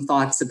have some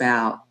thoughts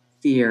about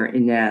fear,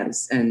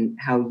 Inez, and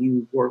how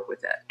you work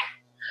with it.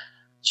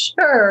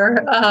 Sure.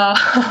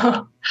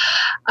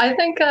 I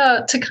think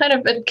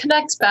it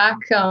connects back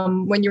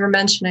when you were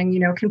mentioning,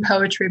 can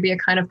poetry be a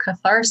kind of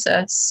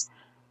catharsis?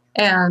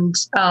 And,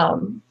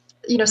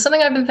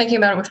 something I've been thinking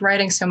about with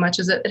writing so much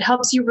is it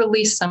helps you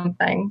release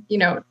something.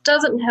 It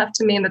doesn't have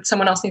to mean that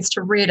someone else needs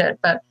to read it,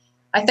 but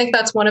I think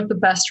that's one of the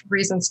best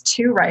reasons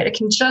to write. It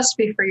can just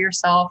be for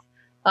yourself.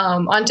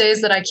 On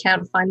days that I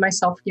can't find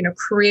myself,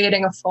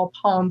 creating a full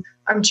poem,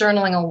 I'm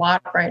journaling a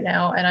lot right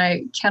now, and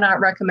I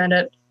cannot recommend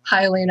it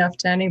highly enough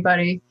to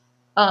anybody.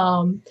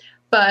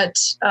 But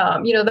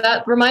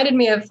that reminded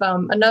me of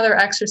another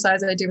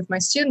exercise that I do with my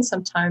students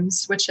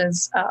sometimes, which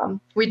is I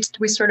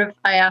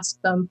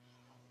ask them,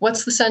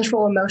 what's the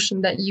central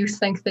emotion that you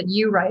think that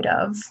you write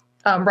out of?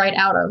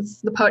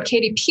 The poet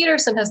Katie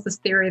Peterson has this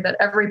theory that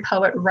every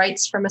poet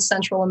writes from a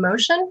central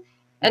emotion.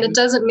 And it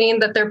doesn't mean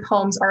that their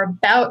poems are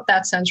about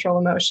that central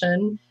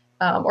emotion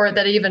or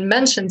that it even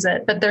mentions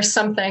it, but there's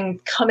something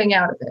coming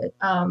out of it.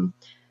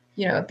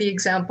 The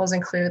examples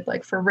include,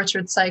 like, for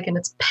Richard Sykin,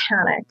 it's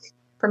panic.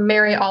 For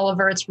Mary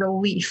Oliver, it's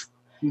relief.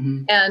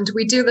 Mm-hmm. And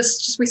we do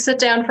this, we sit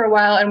down for a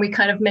while and we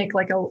kind of make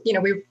we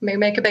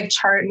make a big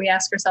chart and we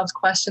ask ourselves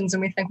questions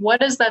and we think,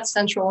 what is that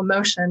central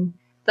emotion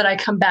that I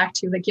come back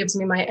to that gives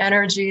me my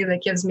energy,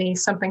 that gives me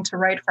something to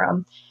write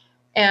from?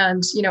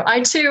 And,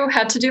 I too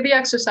had to do the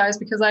exercise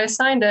because I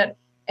assigned it.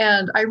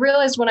 And I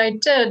realized when I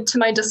did, to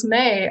my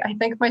dismay, I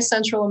think my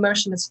central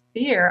emotion is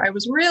fear. I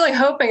was really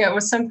hoping it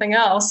was something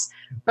else,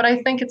 but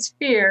I think it's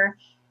fear.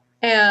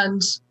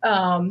 And,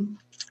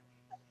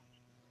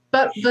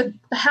 but the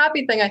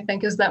happy thing, I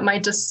think, is that my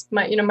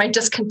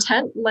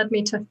discontent led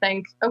me to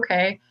think,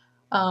 okay,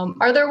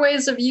 are there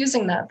ways of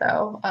using that,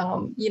 though?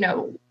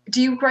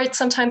 Do you write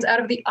sometimes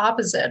out of the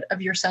opposite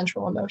of your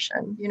central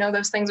emotion?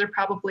 Those things are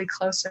probably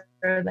closer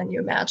than you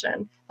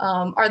imagine.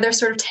 Are there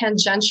sort of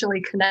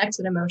tangentially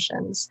connected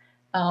emotions?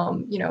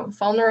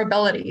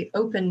 Vulnerability,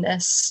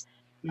 openness,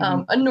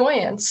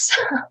 annoyance,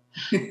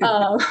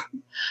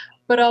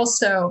 but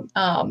also,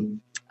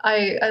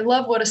 I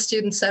love what a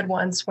student said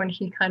once when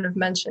he kind of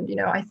mentioned,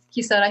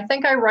 he said, I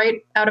think I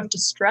write out of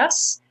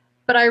distress,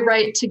 but I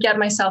write to get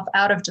myself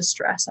out of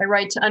distress. I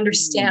write to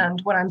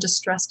understand what I'm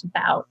distressed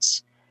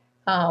about.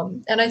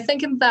 And I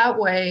think in that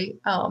way,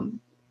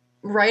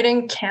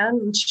 writing can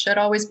and should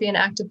always be an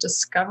act of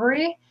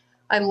discovery.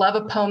 I love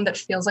a poem that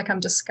feels like I'm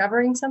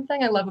discovering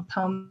something. I love a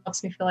poem that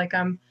makes me feel like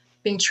I'm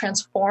being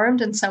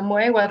transformed in some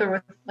way, whether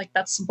with like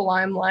that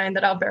sublime line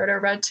that Alberto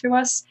read to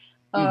us,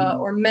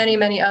 or many,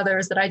 many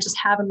others that I just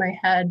have in my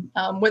head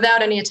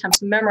without any attempt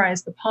to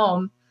memorize the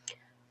poem.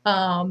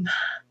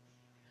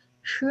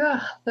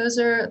 Those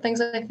are things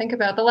that I think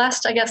about. The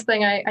last,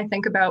 thing I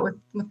think about with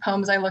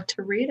poems I look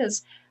to read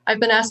is I've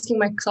been asking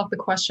myself the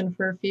question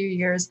for a few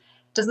years,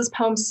 does this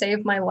poem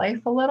save my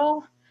life a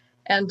little?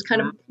 And kind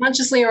of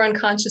consciously or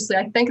unconsciously,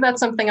 I think that's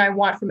something I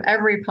want from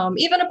every poem,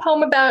 even a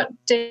poem about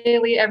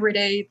daily,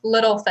 everyday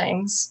little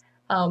things.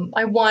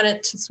 I want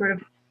it to sort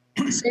of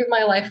save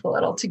my life a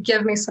little, to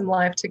give me some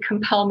life, to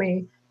compel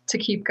me to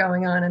keep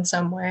going on in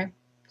some way.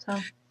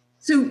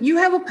 So you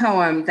have a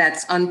poem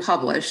that's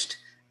unpublished,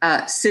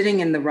 Sitting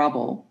in the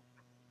Rubble,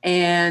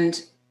 and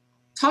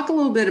talk a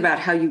little bit about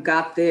how you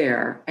got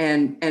there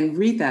and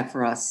read that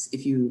for us,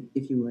 if you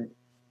would.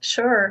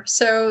 Sure.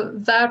 So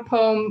that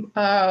poem,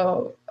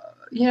 I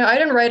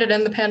didn't write it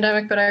in the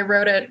pandemic, but I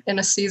wrote it in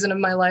a season of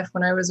my life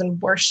when I was in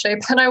worse shape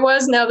than I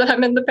was now that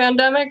I'm in the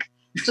pandemic.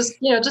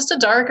 Just a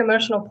dark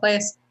emotional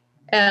place.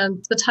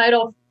 And the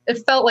title,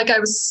 it felt like I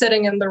was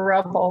sitting in the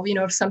rubble,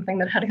 of something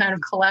that had kind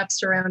of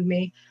collapsed around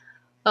me.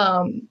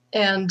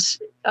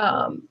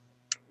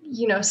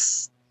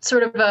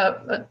 Sort of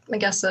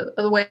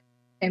a way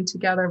came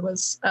together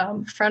was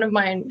a friend of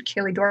mine,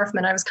 Kaylee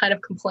Dorfman. I was kind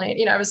of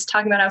complaining, I was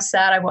talking about how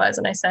sad I was.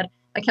 And I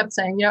kept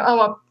saying,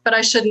 but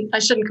I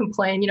shouldn't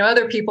complain.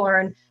 Other people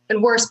are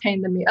in worse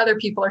pain than me. Other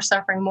people are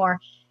suffering more.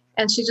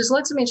 And she just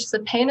looked at me and she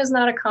said, pain is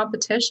not a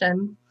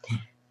competition.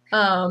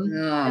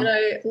 And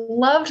I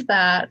loved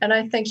that. And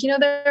I think,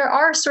 there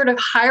are sort of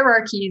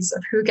hierarchies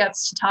of who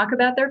gets to talk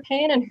about their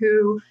pain and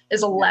who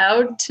is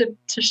allowed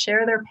to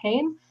share their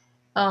pain.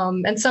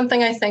 And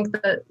something I think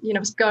that,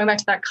 going back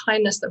to that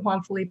kindness that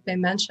Juan Felipe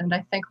mentioned,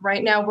 I think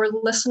right now we're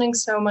listening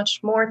so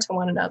much more to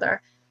one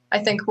another. I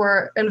think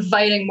we're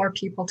inviting more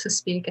people to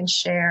speak and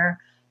share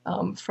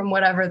from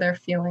whatever they're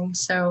feeling.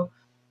 So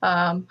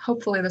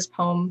hopefully this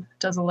poem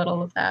does a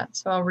little of that.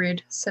 So I'll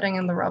read Sitting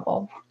in the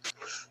Rubble.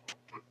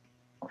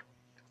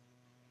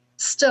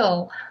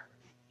 Still,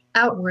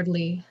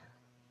 outwardly,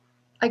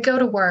 I go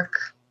to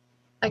work.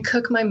 I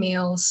cook my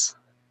meals.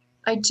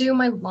 I do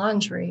my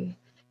laundry,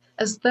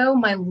 as though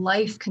my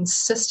life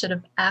consisted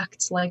of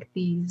acts like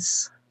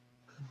these.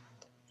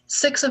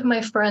 6 of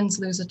my friends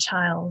lose a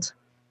child.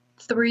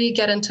 3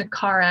 get into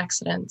car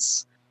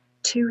accidents.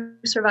 2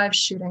 survive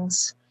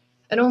shootings.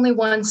 And only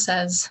 1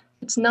 says,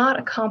 it's not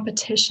a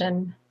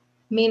competition,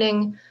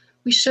 meaning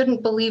we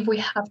shouldn't believe we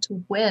have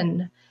to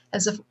win,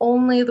 as if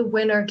only the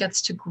winner gets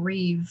to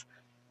grieve,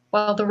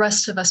 while the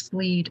rest of us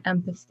bleed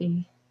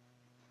empathy.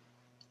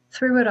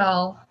 Through it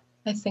all,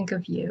 I think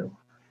of you.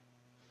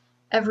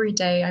 Every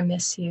day I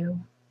miss you.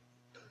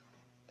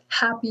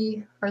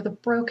 Happy are the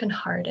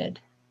brokenhearted,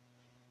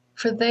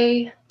 for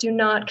they do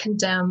not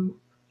condemn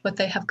what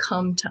they have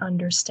come to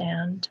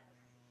understand.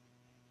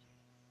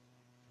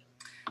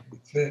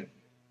 That's it.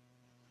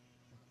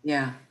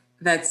 Yeah,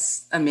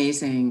 that's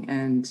amazing.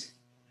 And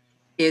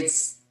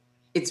it's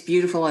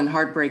beautiful and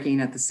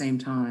heartbreaking at the same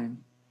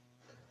time.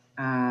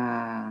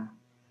 I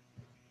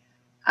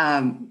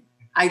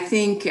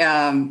think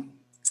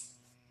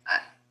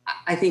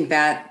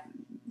that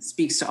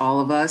speaks to all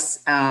of us.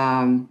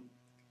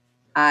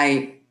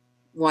 I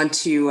want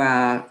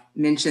to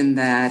mention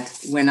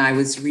that when I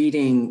was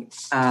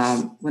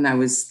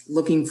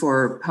looking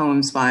for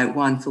poems by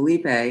Juan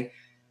Felipe,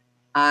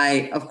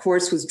 I, of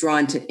course, was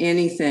drawn to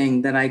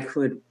anything that I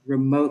could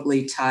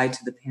remotely tie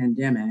to the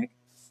pandemic.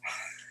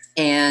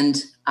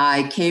 And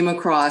I came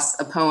across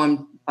a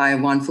poem by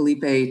Juan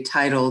Felipe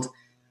titled,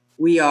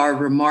 We Are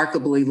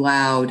Remarkably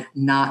Loud,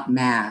 Not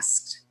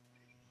Masked.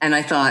 And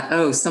I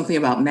thought, something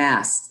about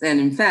masks. And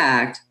in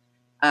fact,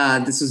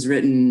 this was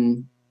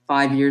written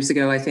 5 years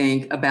ago, I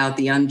think, about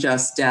the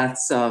unjust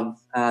deaths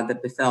that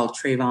befell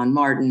Trayvon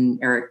Martin,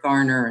 Eric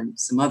Garner, and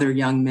some other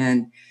young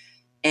men.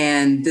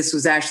 And this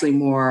was actually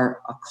more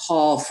a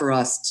call for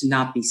us to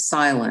not be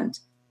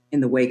silent in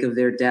the wake of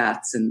their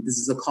deaths. And this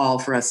is a call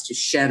for us to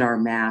shed our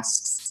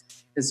masks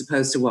as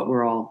opposed to what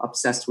we're all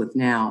obsessed with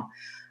now.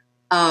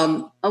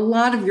 A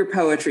lot of your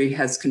poetry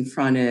has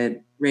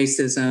confronted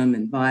racism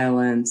and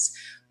violence.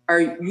 Are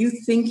you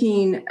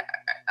thinking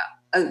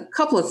a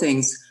couple of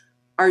things?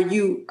 Are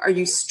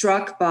you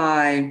struck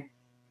by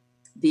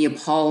the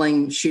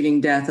appalling shooting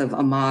death of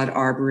Ahmaud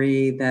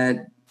Arbery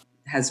that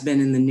has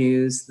been in the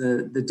news,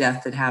 the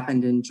death that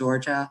happened in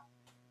Georgia?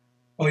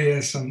 Oh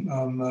yes,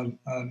 I'm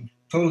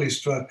totally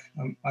struck.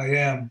 I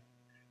am.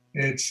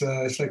 It's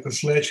like a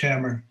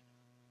sledgehammer.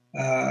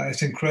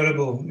 It's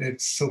incredible.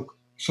 It's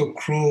so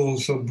cruel,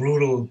 so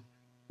brutal.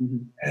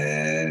 Mm-hmm.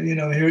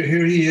 And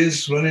here he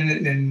is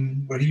running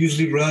in where he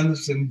usually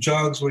runs and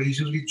jogs where he's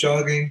usually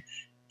jogging.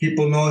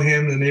 People know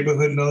him. The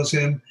neighborhood knows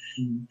him.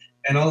 Mm-hmm.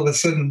 And all of a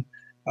sudden,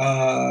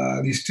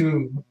 these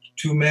two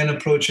men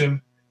approach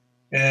him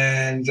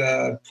and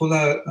pull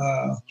out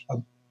a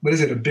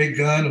big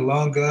gun, a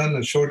long gun,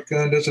 a short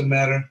gun, doesn't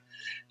matter.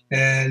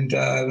 And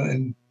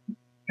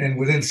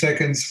within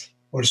seconds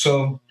or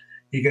so,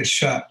 he gets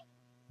shot.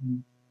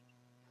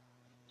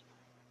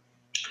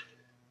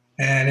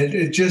 And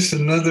it's just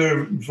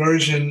another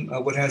version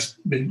of what has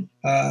been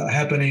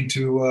happening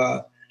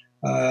to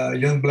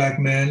young Black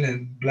men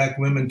and Black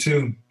women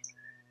too.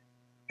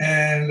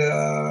 And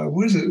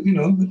what is it?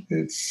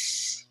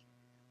 It's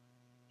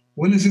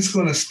when is this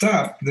going to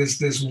stop?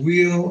 This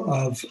wheel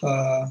of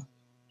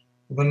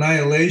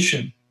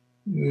annihilation,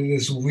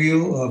 this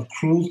wheel of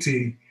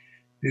cruelty,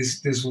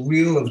 this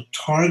wheel of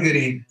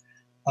targeting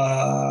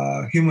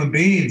human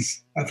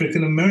beings,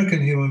 African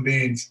American human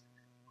beings.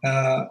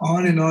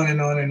 On and on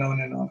and on and on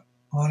and on,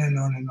 on and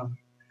on and on.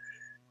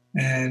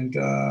 And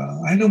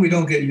I know we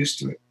don't get used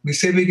to it. We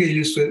say we get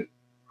used to it,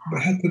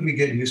 but how could we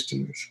get used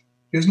to this?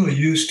 There's no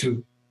used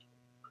to.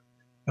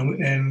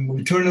 And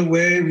we turn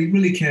away, we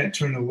really can't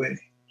turn away.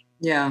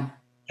 Yeah.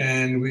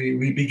 And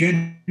we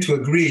begin to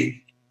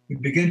agree. We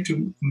begin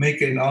to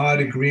make an odd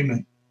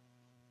agreement,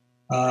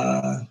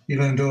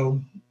 even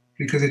though,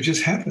 because it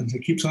just happens, it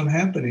keeps on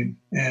happening.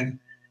 And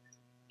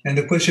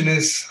the question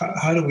is,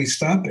 how do we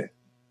stop it?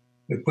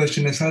 The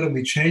question is, how do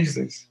we change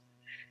this?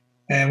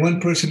 And one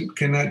person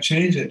cannot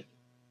change it.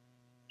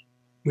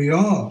 We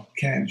all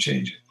can't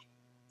change it.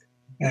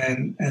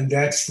 And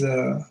that's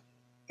the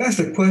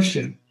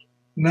question.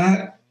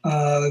 Not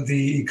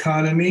the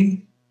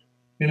economy,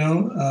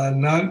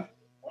 not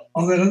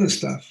all that other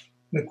stuff.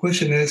 The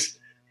question is,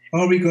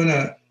 are we going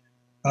to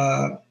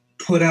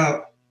put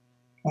out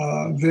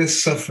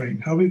this suffering?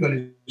 How are we going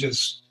to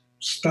just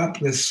stop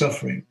this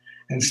suffering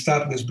and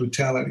stop this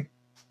brutality?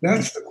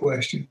 That's the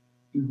question.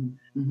 Mm-hmm.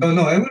 Mm-hmm.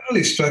 No, it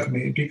really struck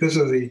me because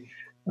of the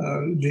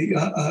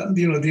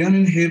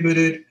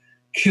uninhibited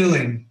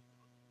killing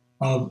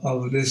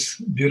of this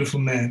beautiful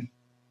man.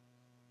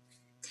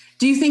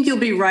 Do you think you'll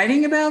be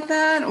writing about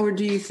that, or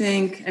do you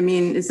think? I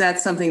mean, is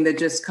that something that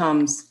just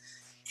comes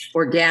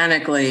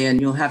organically, and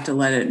you'll have to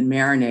let it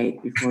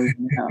marinate before you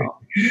know?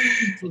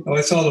 Oh,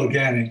 it's all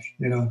organic,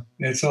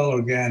 It's all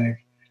organic.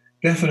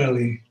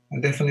 Definitely, I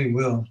definitely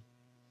will.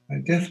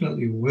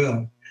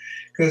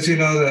 Because,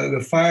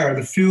 the fire,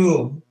 the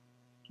fuel,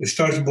 it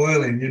starts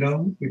boiling,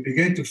 We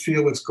begin to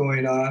feel what's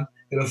going on.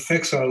 It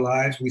affects our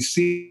lives. We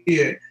see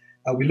it.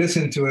 We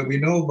listen to it. We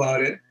know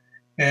about it.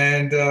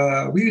 And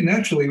we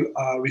naturally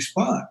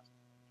respond.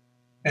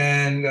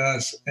 And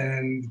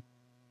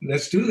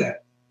let's do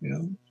that,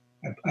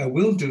 I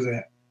will do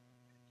that.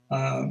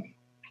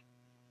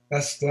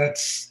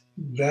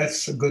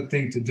 That's a good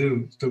thing to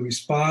do, to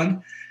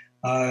respond,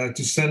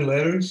 to send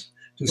letters,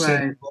 to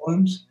send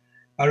poems.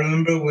 I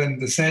remember when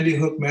the Sandy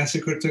Hook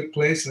massacre took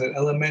place at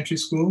elementary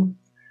school.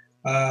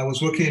 I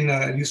was working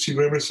at UC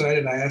Riverside,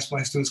 and I asked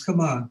my students, "Come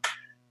on,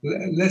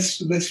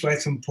 let's write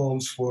some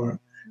poems for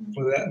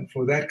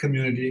that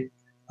community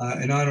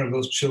in honor of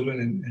those children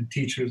and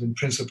teachers and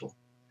principal."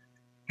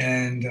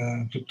 And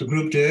the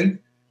group did.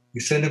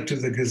 We sent them to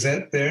the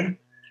Gazette there,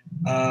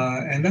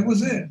 and that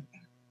was it.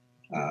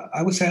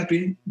 I was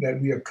happy that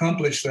we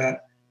accomplished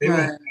that. They were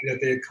happy that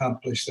they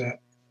accomplished that.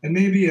 And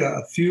maybe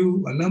a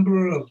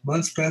number of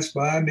months passed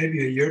by,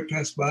 maybe a year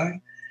passed by,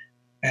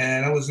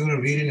 and I was doing a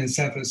reading in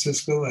San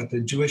Francisco at the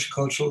Jewish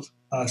Cultural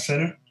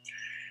Center.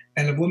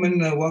 And a woman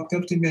walked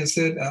up to me and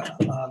said,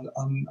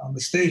 on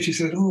the stage, she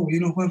said, "Oh,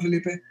 Juan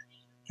Felipe,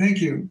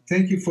 thank you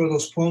for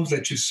those poems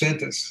that you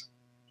sent us,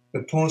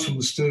 the poems from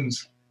the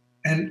students."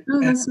 And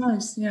that's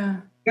nice,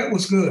 yeah. That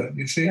was good,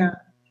 you see. Yeah.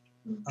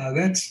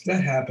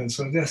 That happened.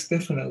 So yes,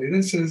 definitely.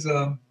 This is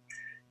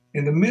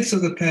in the midst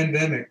of the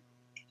pandemic,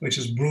 which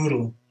is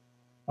brutal,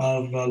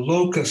 of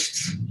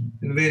locusts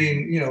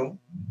invading,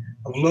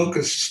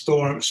 of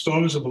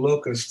storms of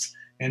locusts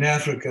in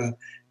Africa.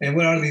 And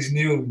what are these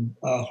new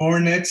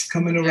hornets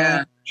coming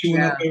around,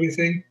 chewing up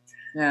everything?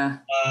 Yeah.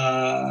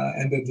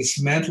 And the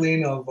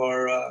dismantling of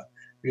our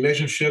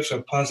relationships,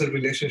 our positive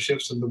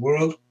relationships in the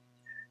world.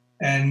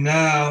 And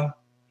now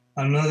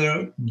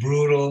another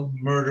brutal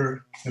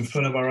murder in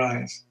front of our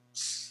eyes.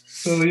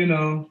 So,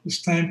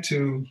 it's time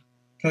to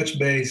touch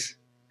base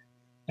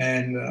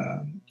and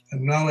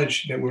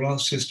acknowledge that we're all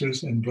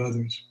sisters and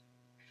brothers.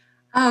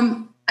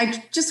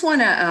 I just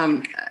want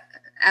to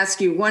ask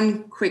you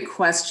one quick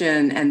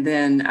question, and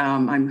then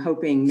I'm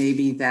hoping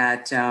maybe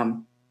that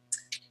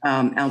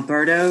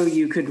Alberto,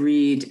 you could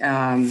read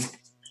the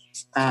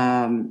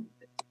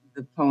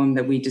poem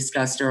that we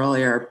discussed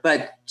earlier.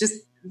 But just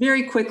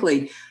very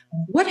quickly,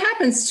 what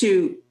happens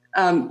to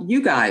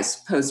you guys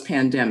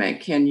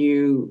post-pandemic? Can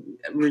you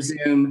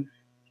resume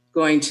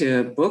going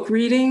to book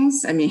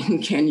readings? I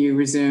mean, can you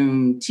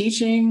resume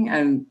teaching?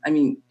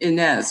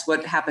 Inez,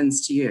 what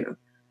happens to you?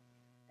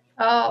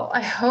 Oh,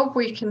 I hope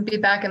we can be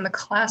back in the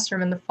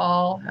classroom in the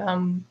fall.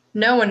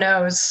 No one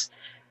knows.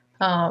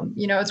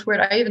 It's weird.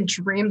 I even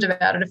dreamed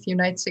about it a few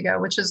nights ago,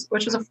 which is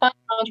a fun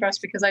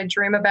contrast because I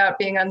dream about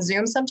being on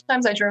Zoom.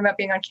 Sometimes I dream about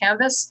being on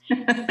Canvas.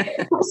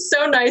 It's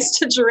so nice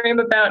to dream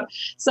about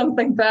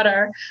something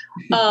better.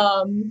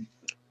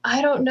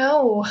 I don't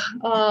know.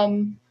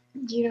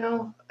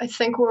 I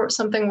think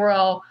we're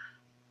all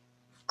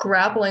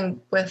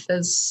grappling with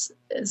is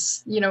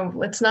it's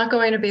not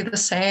going to be the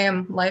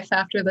same. Life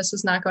after this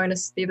is not going to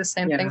be the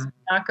same. Things are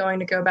not going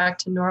to go back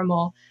to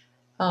normal.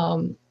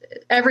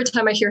 Every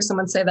time I hear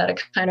someone say that,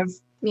 it kind of,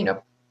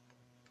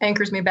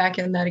 anchors me back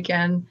in that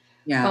again.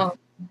 Yeah.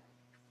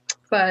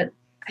 But,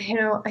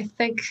 I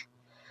think,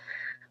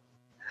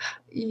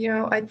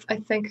 I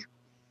think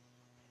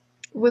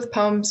with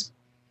poems,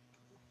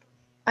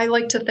 I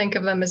like to think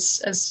of them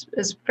as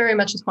very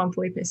much as Juan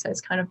Felipe says,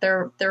 kind of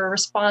they're a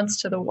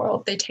response to the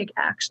world. They take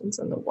actions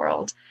in the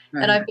world.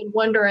 Right. And I've been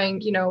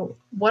wondering,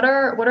 what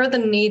are the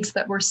needs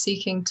that we're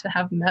seeking to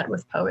have met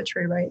with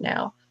poetry right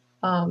now?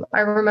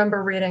 I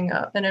remember reading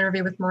an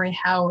interview with Marie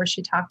Howe where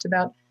she talked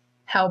about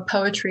how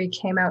poetry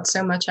came out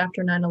so much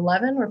after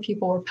 9/11, where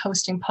people were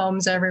posting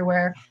poems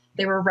everywhere.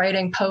 They were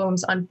writing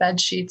poems on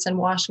bed sheets in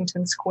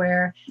Washington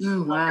Square.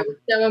 Oh, wow. It was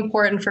so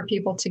important for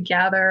people to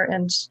gather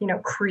and,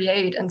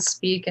 create and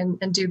speak and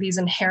do these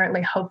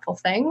inherently hopeful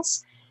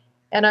things.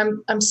 And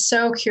I'm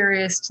so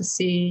curious to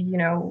see,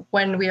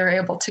 when we are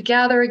able to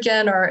gather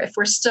again, or if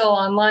we're still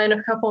online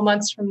a couple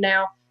months from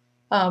now,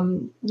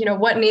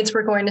 what needs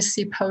we're going to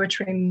see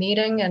poetry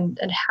meeting and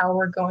how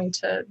we're going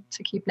to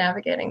keep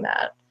navigating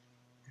that.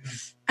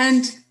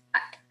 And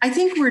I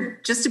think we're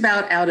just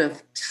about out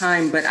of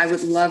time, but I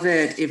would love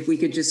it if we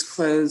could just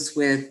close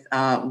with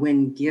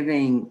When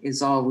Giving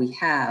Is All We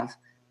Have.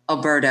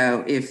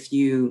 Alberto, if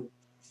you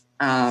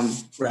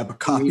grab a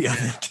copy of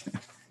it.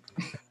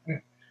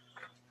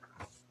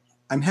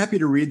 I'm happy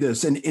to read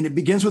this. And it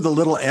begins with a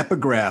little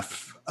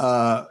epigraph.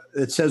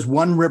 It says,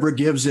 one river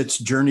gives its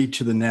journey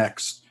to the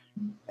next.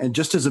 And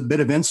just as a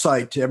bit of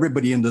insight to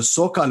everybody in the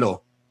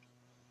Zócalo,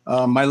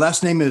 my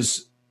last name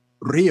is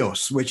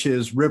Ríos, which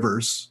is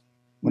rivers.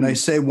 When I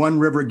say one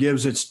river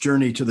gives its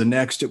journey to the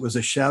next, it was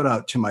a shout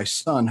out to my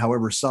son,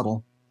 however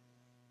subtle.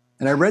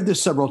 And I read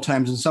this several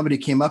times, and somebody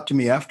came up to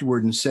me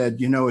afterward and said,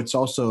 it's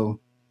also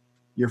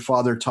your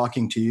father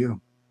talking to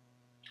you.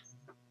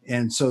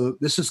 And so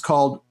this is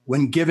called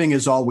When Giving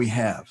is All We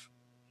Have.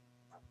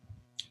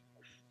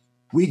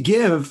 We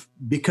give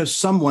because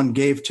someone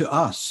gave to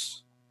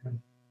us.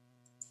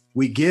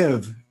 We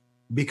give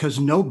because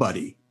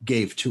nobody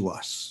gave to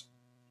us.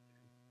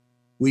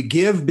 We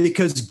give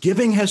because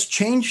giving has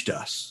changed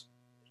us.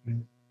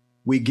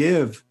 We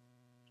give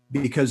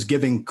because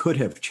giving could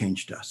have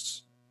changed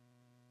us.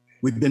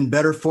 We've been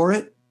better for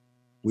it.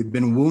 We've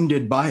been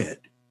wounded by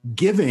it.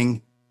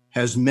 Giving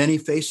has many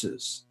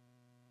faces.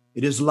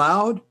 It is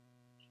loud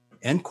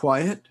and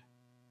quiet,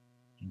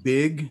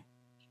 big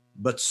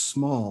but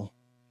small,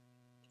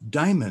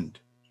 diamond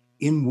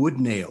in wood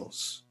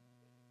nails.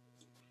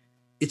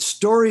 Its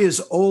story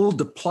is old,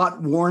 the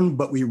plot worn,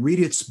 but we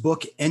read its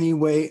book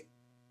anyway,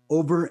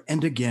 over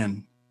and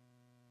again.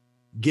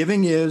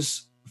 Giving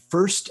is,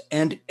 first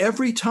and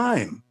every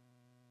time,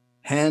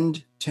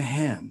 hand to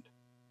hand,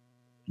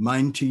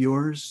 mine to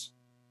yours,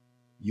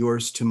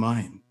 yours to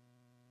mine.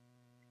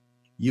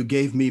 You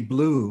gave me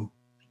blue,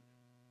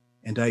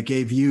 and I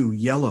gave you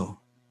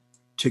yellow.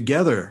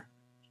 Together,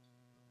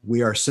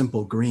 we are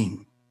simple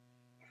green.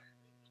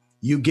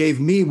 You gave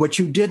me what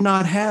you did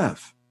not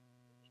have,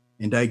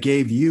 and I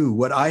gave you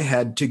what I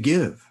had to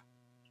give.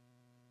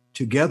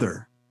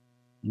 Together,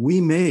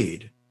 we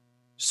made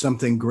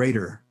something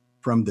greater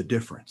from the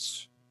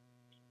difference.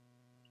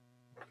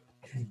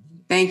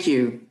 Thank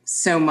you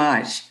so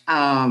much.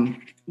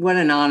 What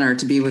an honor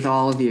to be with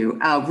all of you.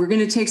 We're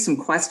going to take some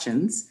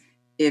questions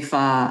if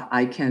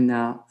I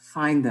can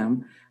find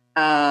them.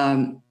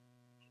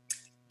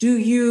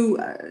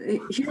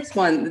 Here's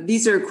one.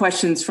 These are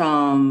questions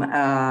from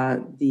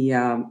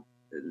the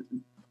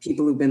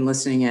people who've been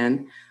listening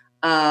in.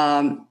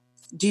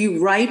 Do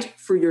you write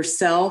for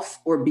yourself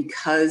or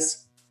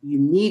because you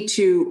need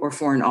to, or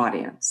for an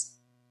audience?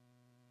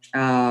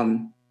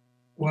 Well,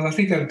 I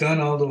think I've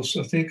done all those.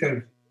 I think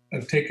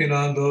I've taken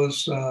on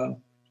those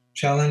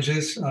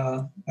challenges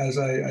as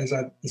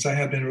I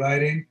have been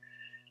writing.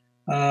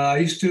 I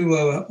used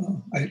to.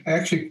 I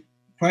actually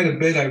quite a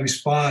bit. I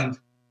respond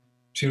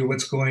to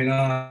what's going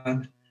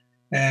on,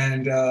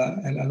 and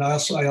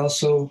I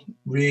also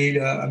read.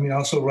 I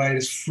also write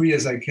as freely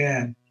as I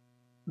can,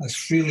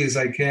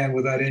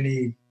 without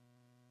any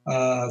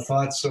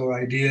thoughts or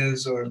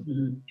ideas or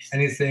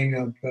anything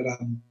that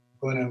I'm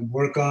going to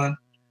work on.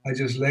 I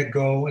just let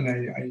go and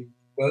I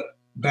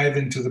dive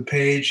into the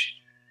page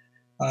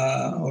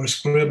or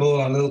scribble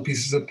on little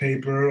pieces of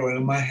paper or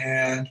in my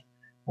hand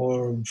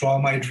or draw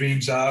my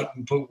dreams out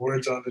and put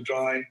words on the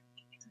drawing.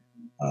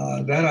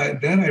 That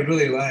I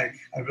really like.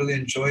 I really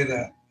enjoy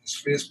that as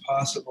free as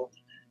possible.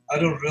 I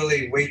don't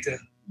really wait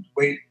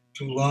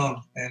too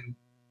long. And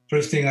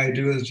first thing I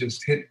do is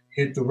just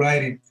hit the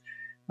writing.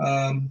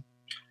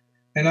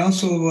 And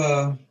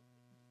also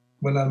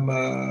when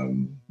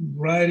I'm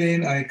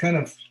writing, I kind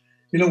of,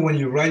 when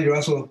you write, you're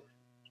also,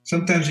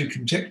 sometimes you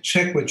can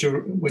check what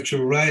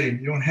you're writing.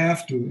 You don't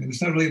have to, and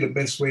it's not really the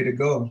best way to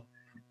go.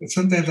 But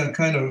sometimes I'm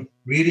kind of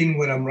reading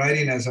what I'm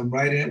writing as I'm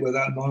writing it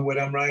without knowing what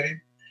I'm writing.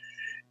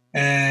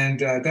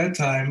 And at that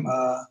time,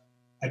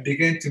 I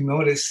began to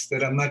notice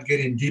that I'm not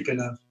getting deep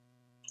enough.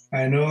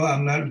 I know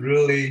I'm not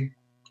really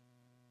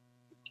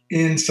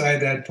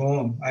inside that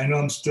poem. I know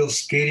I'm still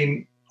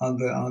skating on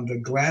the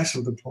glass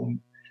of the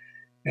poem.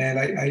 And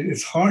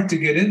it's hard to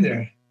get in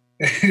there.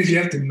 You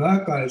have to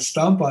knock on it,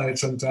 stomp on it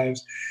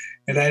sometimes.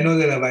 And I know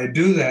that if I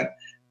do that,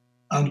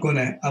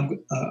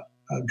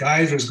 a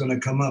geyser is going to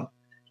come up,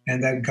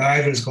 and that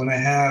geyser is going to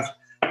have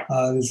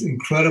this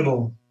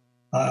incredible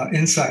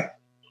insight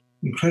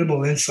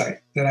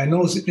that I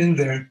know is in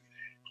there,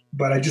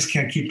 but I just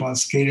can't keep on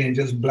skating and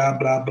just blah,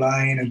 blah,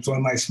 blahing and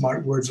throwing my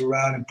smart words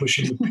around and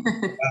pushing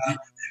the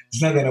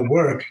it's not going to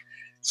work.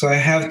 So I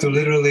have to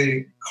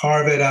literally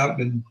carve it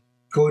out and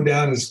go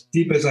down as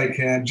deep as I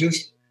can,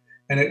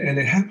 and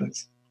it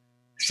happens.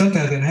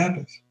 Sometimes it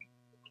happens.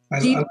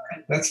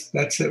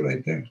 That's it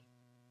right there.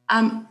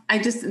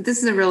 This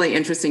is a really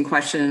interesting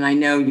question, and I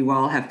know you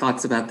all have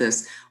thoughts about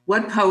this.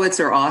 What poets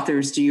or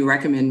authors do you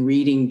recommend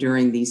reading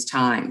during these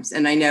times?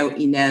 And I know,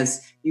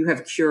 Inez, you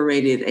have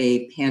curated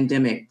a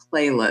pandemic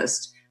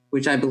playlist,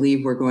 which I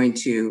believe we're going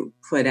to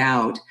put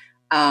out.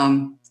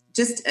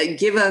 Just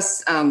give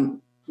us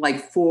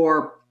like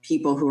 4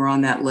 people who are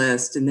on that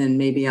list, and then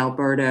maybe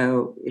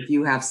Alberto, if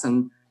you have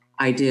some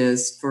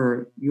ideas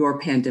for your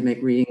pandemic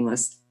reading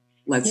list,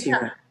 let's hear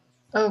it.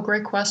 Oh,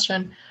 great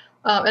question.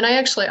 And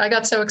I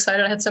got so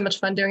excited. I had so much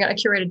fun doing it. I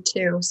curated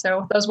 2.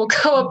 So those will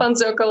go up on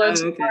Zócalo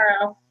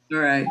tomorrow. All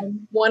right.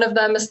 One of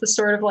them is the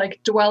sort of like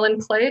dwell in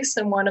place,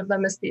 and one of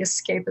them is the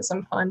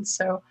escapism fun.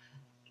 So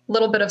a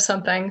little bit of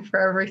something for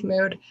every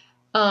mood.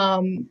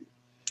 There's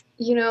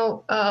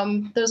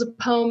a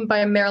poem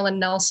by Marilyn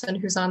Nelson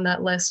who's on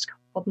that list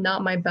called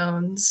Not My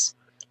Bones.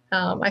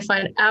 I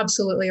find it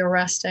absolutely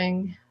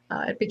arresting.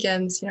 It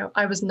begins,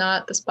 I was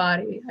not this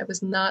body. I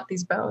was not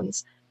these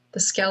bones. The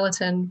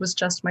skeleton was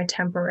just my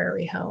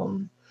temporary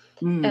home.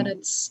 And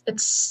it's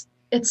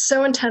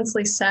so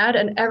intensely sad.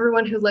 And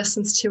everyone who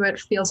listens to it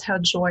feels how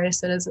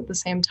joyous it is at the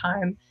same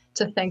time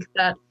to think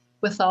that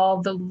with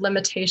all the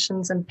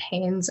limitations and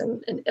pains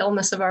and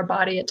illness of our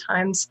body at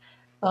times,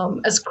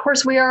 as of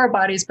course we are our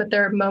bodies, but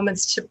there are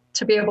moments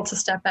to be able to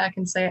step back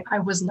and say, I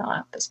was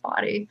not this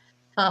body.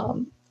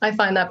 I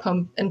find that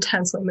poem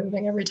intensely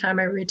moving every time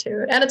I read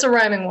to it. And it's a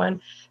rhyming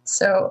one,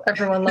 so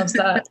everyone loves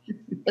that.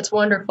 It's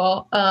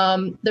wonderful.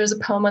 There's a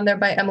poem on there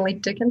by Emily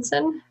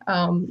Dickinson,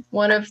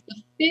 one of the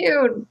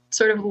few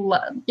sort of,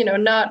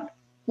 not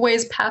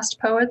ways past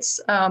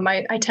poets.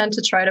 I tend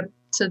to try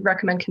to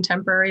recommend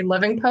contemporary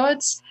living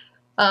poets.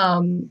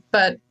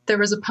 But there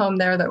was a poem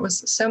there that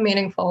was so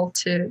meaningful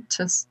to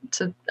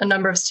a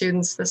number of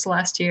students this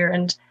last year.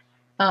 And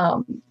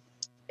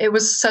it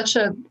was such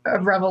a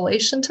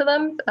revelation to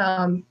them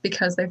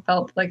because they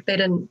felt like they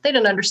didn't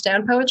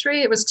understand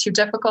poetry. It was too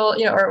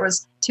difficult, or it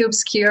was too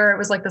obscure. It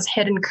was like this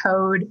hidden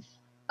code.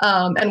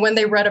 And when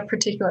they read a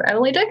particular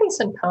Emily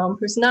Dickinson poem,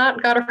 who's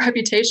not got a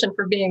reputation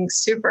for being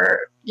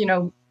super,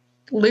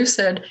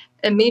 lucid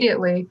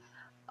immediately,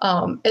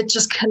 it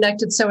just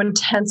connected so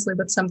intensely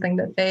with something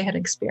that they had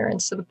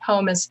experienced. So the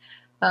poem is,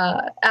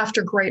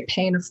 after great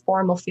pain, a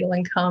formal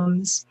feeling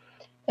comes.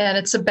 And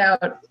it's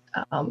about,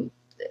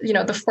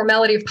 the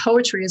formality of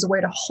poetry is a way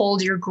to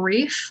hold your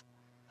grief,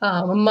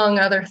 among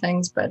other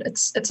things. But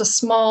it's a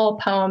small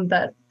poem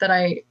that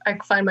I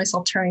find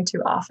myself turning to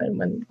often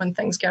when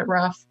things get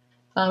rough.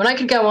 And I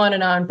could go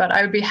on, but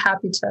I would be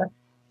happy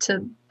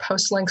to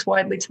post links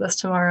widely to this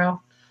tomorrow.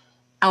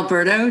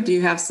 Alberto, do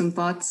you have some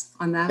thoughts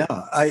on that?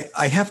 Yeah,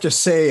 I have to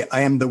say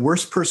I am the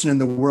worst person in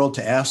the world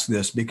to ask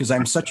this because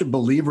I'm such a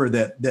believer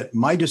that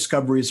my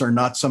discoveries are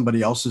not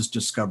somebody else's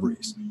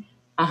discoveries.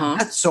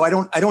 So I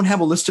don't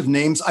have a list of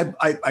names.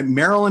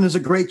 Marilyn is a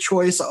great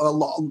choice.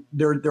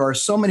 There are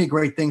so many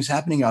great things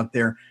happening out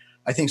there.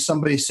 I think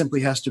somebody simply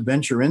has to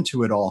venture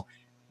into it all.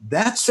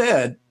 That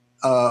said,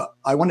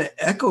 I want to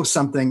echo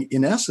something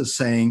Inez is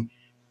saying,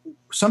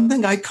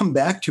 something I come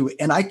back to,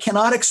 and I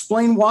cannot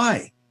explain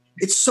why.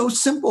 It's so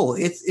simple.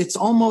 It's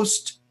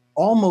almost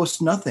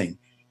nothing.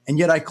 And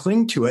yet I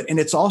cling to it. And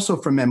it's also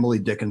from Emily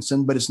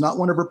Dickinson, but it's not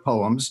one of her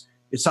poems.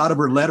 It's out of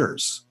her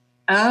letters.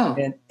 Oh.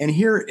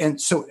 And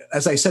so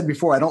as I said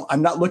before,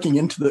 I'm not looking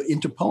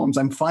into poems.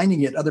 I'm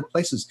finding it other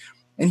places.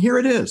 And here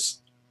it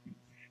is.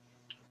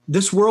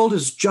 This world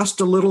is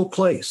just a little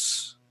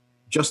place,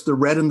 just the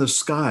red in the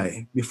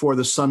sky before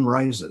the sun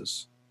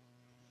rises.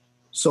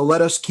 So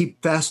let us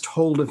keep fast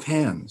hold of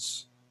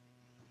hands,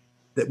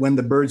 that when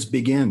the birds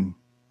begin,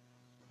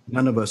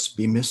 none of us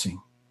be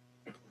missing.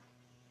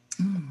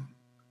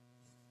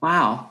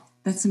 Wow,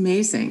 that's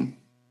amazing.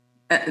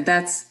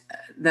 That's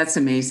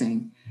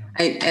amazing.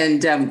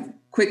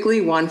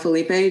 Quickly, Juan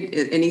Felipe,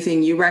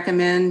 anything you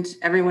recommend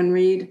everyone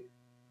read?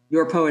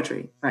 Your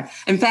poetry, right?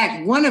 In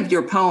fact, one of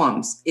your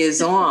poems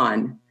is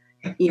on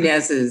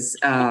Inez's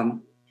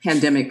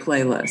pandemic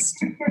playlist.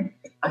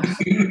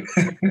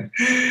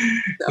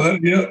 Well,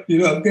 I'm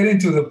getting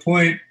to the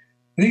point.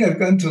 I think I've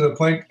gotten to the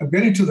point. I'm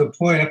getting to the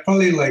point. I'm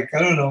probably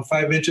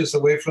 5 inches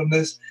away from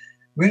this.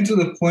 I'm getting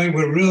to the point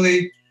where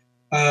really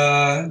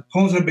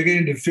poems are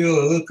beginning to feel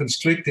a little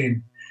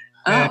constricting.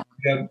 Oh.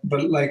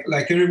 But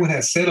like everyone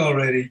has said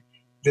already,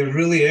 they're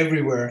really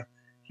everywhere,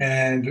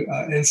 and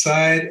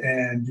inside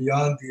and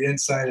beyond the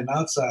inside and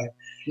outside.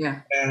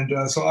 Yeah.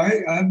 And so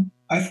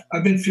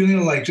I've been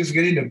feeling like just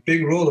getting a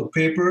big roll of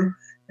paper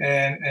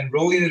and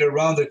rolling it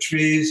around the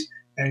trees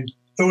and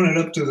throwing it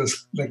up to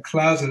the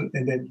clouds and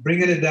then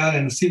bringing it down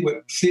and see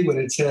what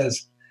it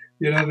says,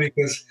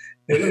 because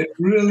it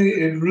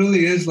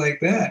really is like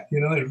that.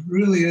 It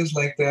really is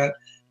like that.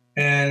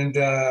 And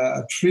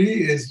a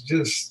tree is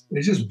just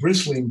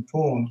bristling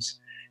poems,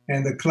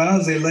 and the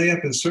clouds, they lay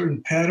up in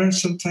certain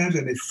patterns sometimes,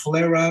 and they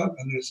flare out,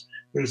 and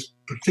there's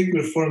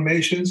particular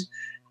formations,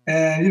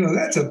 and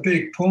that's a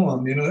big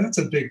poem. That's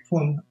a big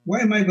poem. Why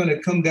am I going to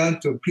come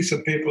down to a piece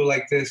of paper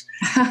like this?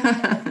 You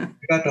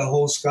got the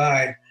whole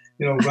sky,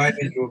 right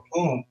into a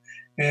poem,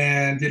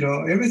 and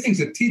everything's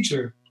a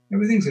teacher.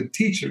 Everything's a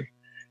teacher.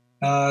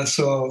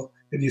 So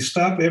if you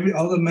stop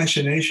all the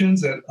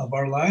machinations of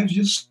our lives,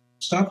 just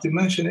stop the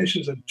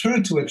machinations and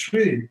turn to a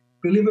tree,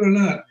 believe it or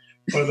not,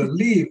 or the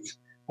leaves,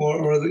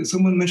 or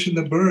someone mentioned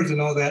the birds and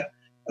all that.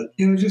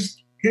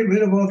 Just get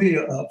rid of all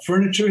the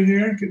furniture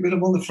here, get rid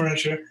of all the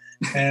furniture,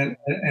 and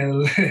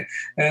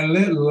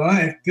let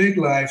life, big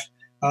life,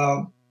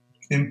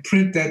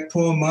 imprint that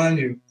poem on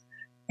you,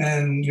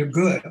 and you're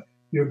good.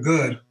 You're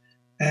good,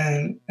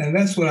 and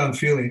that's what I'm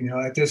feeling,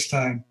 at this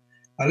time.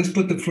 Let's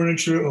put the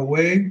furniture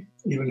away,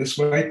 even just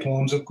write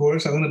poems, of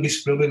course. I'm going to be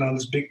scribbling on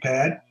this big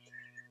pad,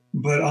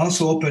 but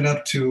also open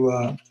up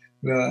to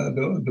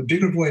the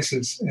bigger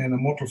voices and the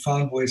more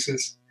profound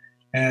voices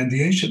and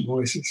the ancient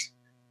voices.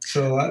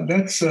 So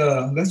that's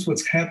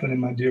what's happening,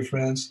 my dear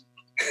friends.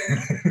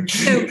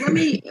 So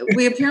we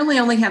apparently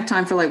only have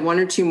time for like one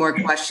or two more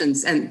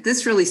questions. And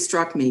this really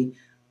struck me.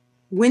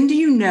 When do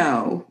you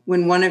know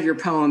when one of your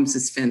poems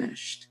is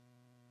finished?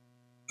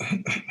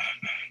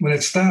 When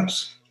it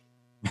stops.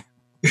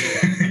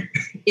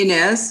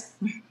 Inez?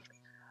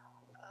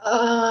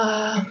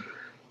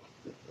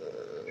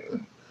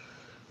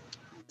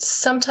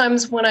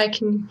 Sometimes when I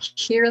can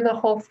hear the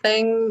whole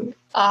thing,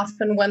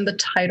 often when the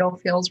title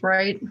feels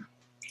right.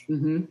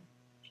 Mm-hmm.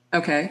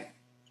 Okay.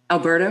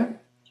 Alberto?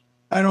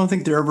 I don't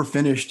think they're ever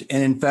finished.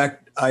 And in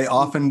fact, I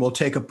often will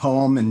take a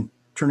poem and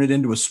turn it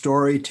into a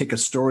story, take a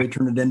story,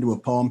 turn it into a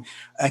poem.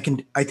 I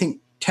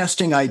think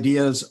testing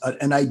ideas,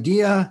 an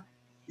idea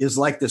is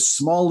like this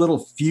small little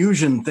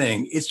fusion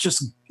thing. It's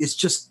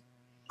just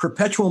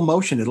perpetual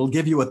motion. It'll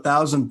give you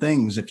 1,000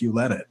 things if you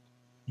let it.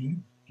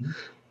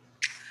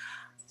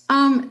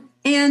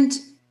 And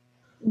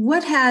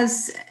what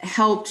has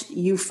helped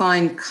you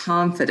find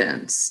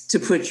confidence to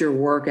put your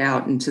work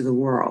out into the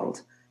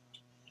world?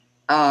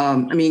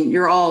 I mean,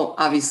 you're all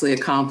obviously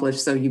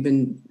accomplished, so you've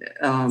been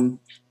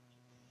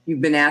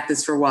at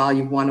this for a while.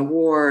 You've won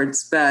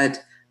awards,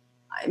 but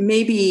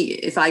maybe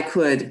if I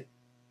could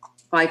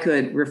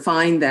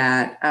refine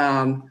that,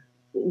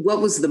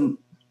 what was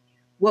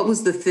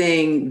the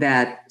thing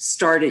that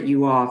started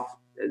you off,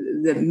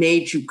 that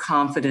made you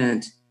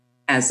confident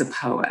as a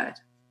poet?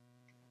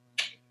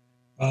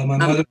 My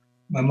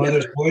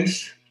mother's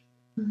voice.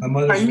 My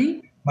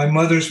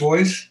mother's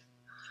voice.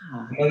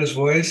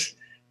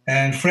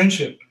 And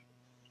friendship.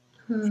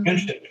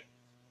 Friendship.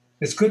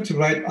 It's good to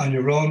write on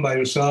your own by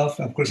yourself.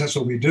 Of course, that's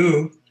what we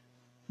do.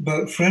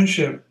 But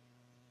friendship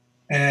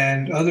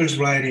and others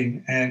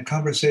writing and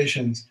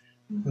conversations,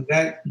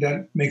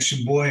 that makes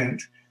you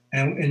buoyant.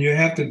 And you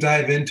have to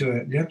dive into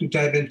it. You have to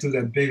dive into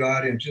that big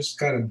audience. Just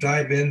got to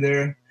dive in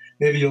there.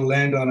 Maybe you'll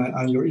land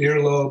on your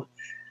earlobe.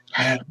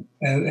 And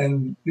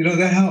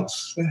that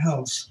helps. That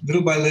helps.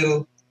 Little by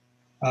little,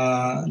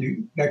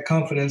 that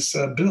confidence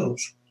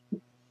builds.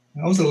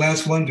 I was the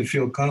last one to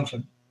feel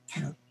confident.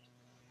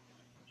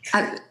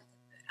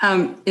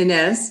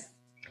 Inez?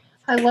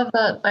 I love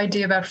that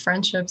idea about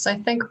friendships. I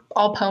think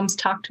all poems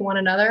talk to one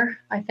another.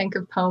 I think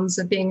of poems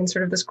as being in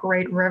sort of this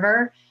great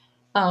river.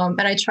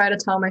 And I try to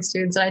tell my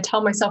students, and I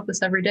tell myself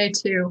this every day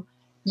too,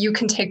 you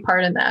can take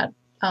part in that.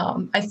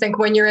 I think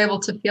when you're able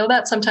to feel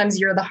that, sometimes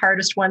you're the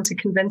hardest one to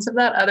convince of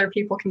that. Other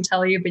people can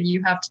tell you, but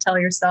you have to tell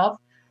yourself.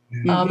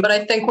 Mm-hmm. But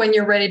I think when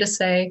you're ready to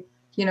say,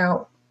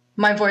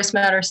 my voice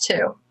matters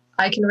too.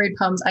 I can read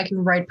poems, I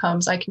can write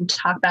poems, I can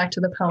talk back to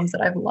the poems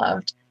that I've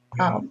loved.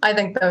 I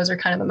think those are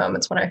kind of the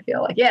moments when I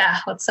feel like, yeah,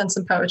 let's send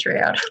some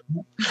poetry out.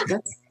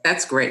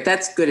 That's great.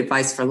 That's good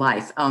advice for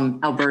life.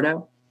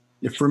 Alberto?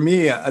 For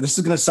me, this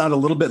is going to sound a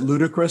little bit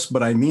ludicrous,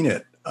 but I mean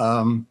it.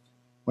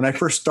 When I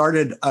first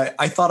started,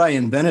 I thought I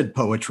invented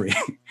poetry.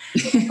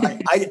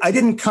 I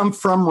didn't come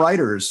from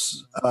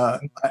writers.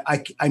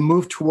 I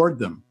moved toward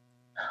them.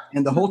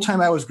 And the whole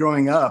time I was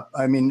growing up,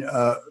 I mean,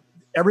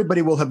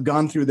 everybody will have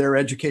gone through their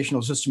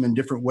educational system in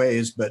different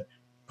ways, but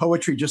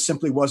poetry just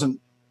simply wasn't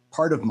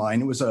part of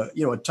mine. It was a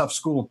tough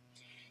school.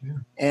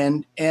 Yeah.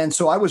 And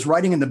so I was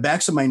writing in the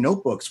backs of my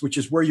notebooks, which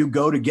is where you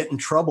go to get in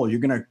trouble. You're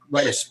going to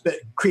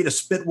create a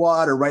spit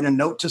wad or write a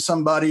note to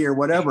somebody or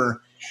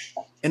whatever.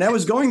 And I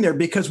was going there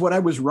because what I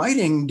was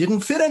writing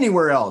didn't fit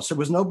anywhere else. There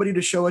was nobody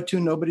to show it to,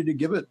 nobody to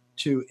give it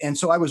to. And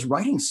so I was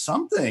writing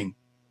something.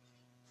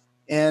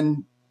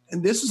 And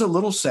this is a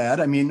little sad.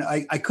 I mean,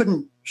 I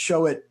couldn't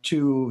show it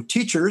to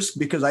teachers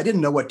because I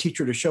didn't know what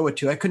teacher to show it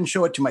to. I couldn't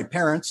show it to my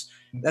parents.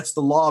 That's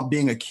the law of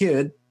being a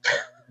kid.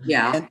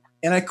 Yeah.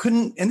 And I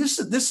couldn't, and this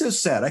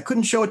is sad. I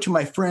couldn't show it to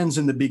my friends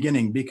in the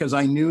beginning because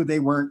I knew they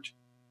weren't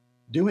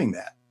doing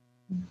that.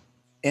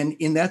 And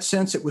in that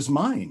sense, it was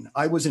mine.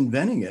 I was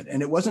inventing it.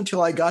 And it wasn't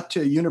until I got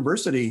to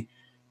university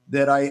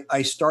that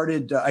I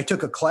started, I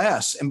took a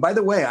class. And by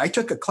the way, I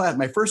took a class,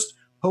 my first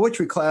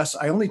poetry class,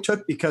 I only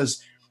took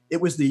because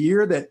it was the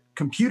year that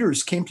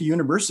computers came to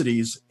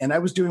universities. And I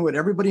was doing what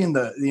everybody in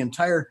the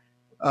entire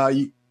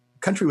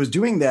country was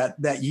doing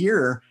that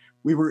year.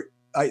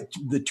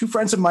 The two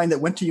friends of mine that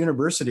went to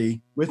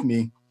university with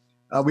me,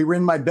 we were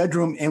in my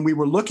bedroom and we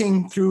were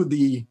looking through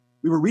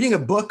we were reading a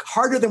book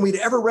harder than we'd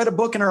ever read a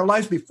book in our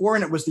lives before.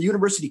 And it was the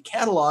university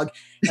catalog.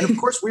 And of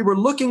course we were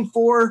looking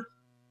for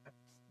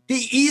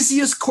the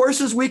easiest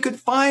courses we could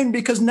find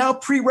because now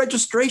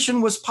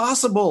pre-registration was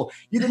possible.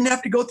 You didn't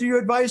have to go through your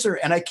advisor.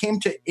 And I came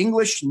to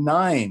English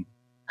 9.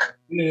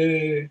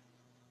 And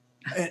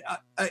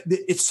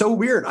it's so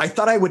weird. I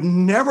thought I would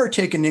never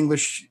take an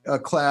English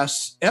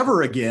class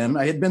ever again.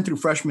 I had been through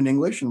freshman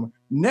English and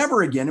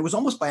never again. It was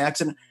almost by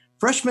accident.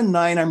 Freshman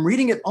 9, I'm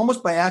reading it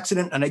almost by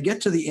accident. And I get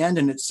to the end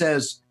and it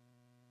says,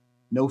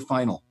 no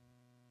final.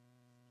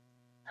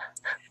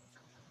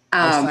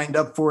 I signed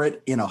up for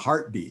it in a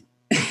heartbeat.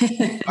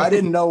 I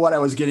didn't know what I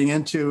was getting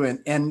into.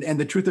 And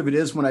the truth of it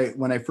is when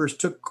I first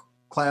took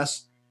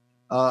class,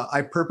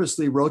 I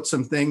purposely wrote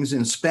some things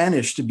in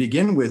Spanish to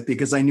begin with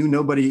because I knew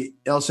nobody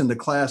else in the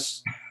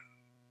class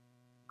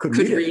could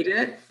read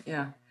it.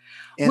 Yeah.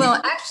 And well,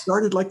 it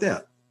started like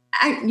that.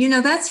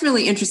 That's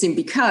really interesting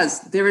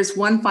because there is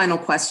one final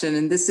question,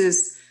 and this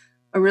is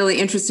a really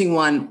interesting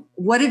one.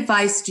 What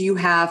advice do you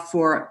have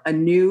for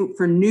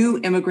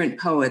new immigrant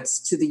poets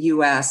to the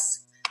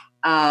U.S.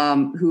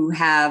 Who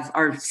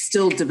are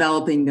still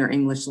developing their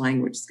English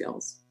language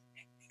skills?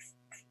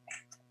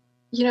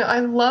 I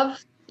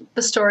love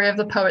the story of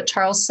the poet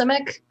Charles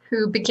Simic,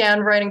 who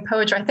began writing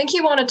poetry. I think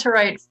he wanted to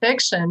write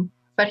fiction,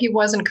 but he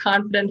wasn't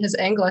confident in his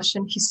English,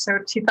 and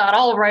he thought,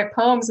 I'll write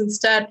poems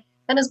instead.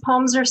 And his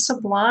poems are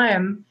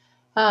sublime.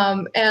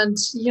 I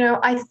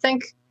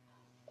think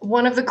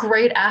one of the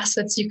great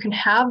assets you can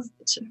have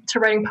to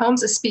writing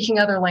poems is speaking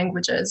other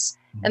languages.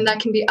 And that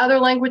can be other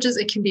languages.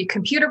 It can be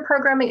computer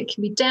programming. It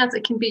can be dance.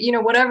 It can be,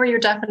 whatever your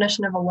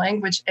definition of a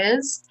language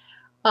is.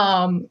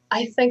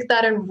 I think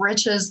that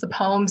enriches the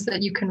poems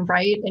that you can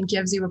write and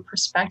gives you a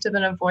perspective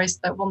and a voice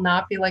that will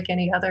not be like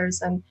any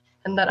others, and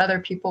that other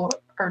people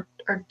are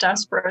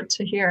desperate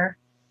to hear.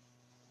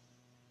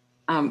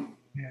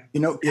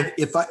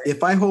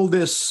 If I hold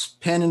this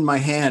pen in my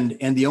hand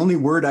and the only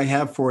word I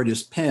have for it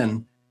is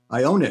pen,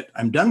 I own it.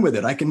 I'm done with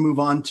it. I can move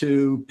on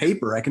to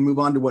paper. I can move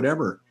on to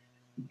whatever.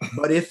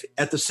 But if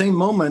at the same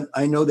moment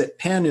I know that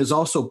pen is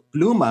also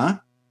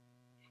pluma,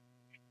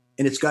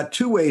 and it's got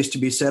two ways to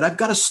be said, I've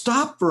got to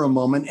stop for a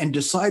moment and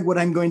decide what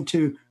I'm going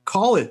to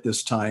call it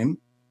this time.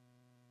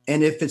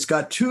 And if it's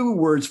got two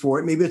words for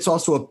it, maybe it's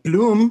also a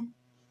plume,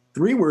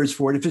 3 words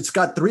for it. If it's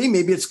got 3,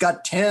 maybe it's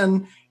got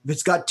 10. If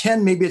it's got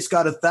 10, maybe it's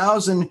got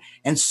 1,000.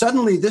 And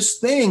suddenly this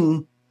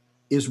thing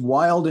is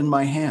wild in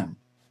my hand.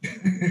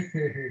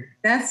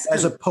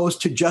 As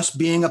opposed to just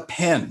being a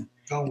pen.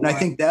 Oh, and I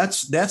think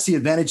that's the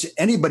advantage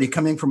anybody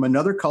coming from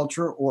another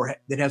culture or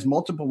that has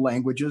multiple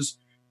languages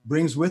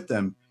brings with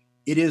them.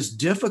 It is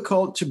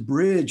difficult to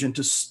bridge and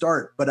to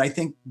start, but I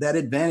think that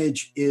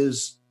advantage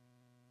is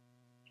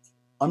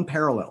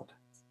unparalleled.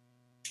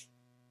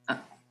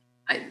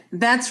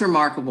 That's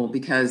remarkable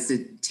because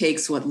it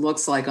takes what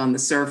looks like on the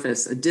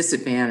surface a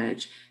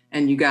disadvantage,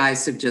 and you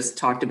guys have just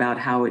talked about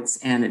how it's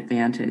an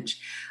advantage.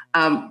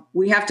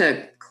 We have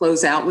to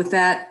close out with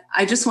that.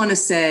 I just want to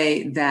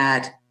say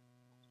that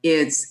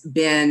it's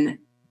been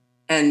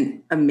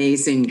an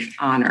amazing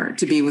honor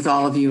to be with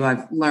all of you.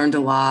 I've learned a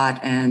lot,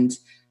 and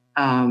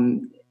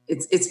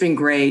it's been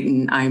great,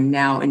 and I'm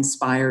now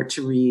inspired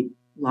to read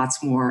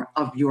lots more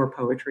of your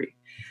poetry.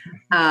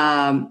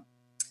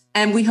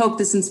 And we hope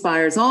this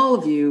inspires all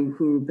of you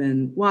who've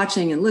been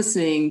watching and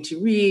listening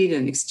to read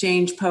and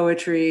exchange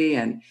poetry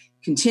and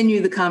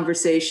continue the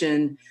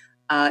conversation.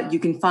 You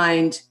can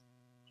find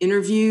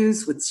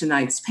interviews with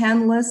tonight's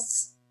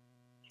panelists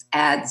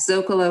at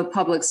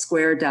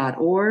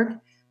zocalopublicsquare.org,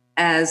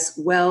 as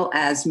well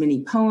as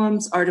many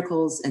poems,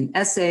 articles, and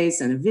essays,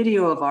 and a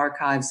video of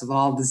archives of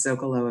all the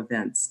Zócalo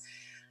events.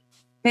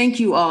 Thank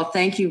you all.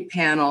 Thank you,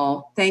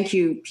 panel. Thank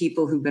you,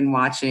 people who've been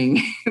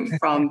watching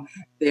from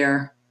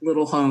their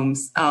little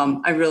homes.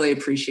 I really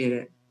appreciate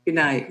it. Good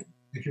night.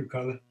 Thank you,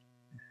 Carla.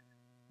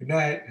 Good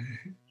night.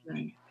 Good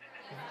night.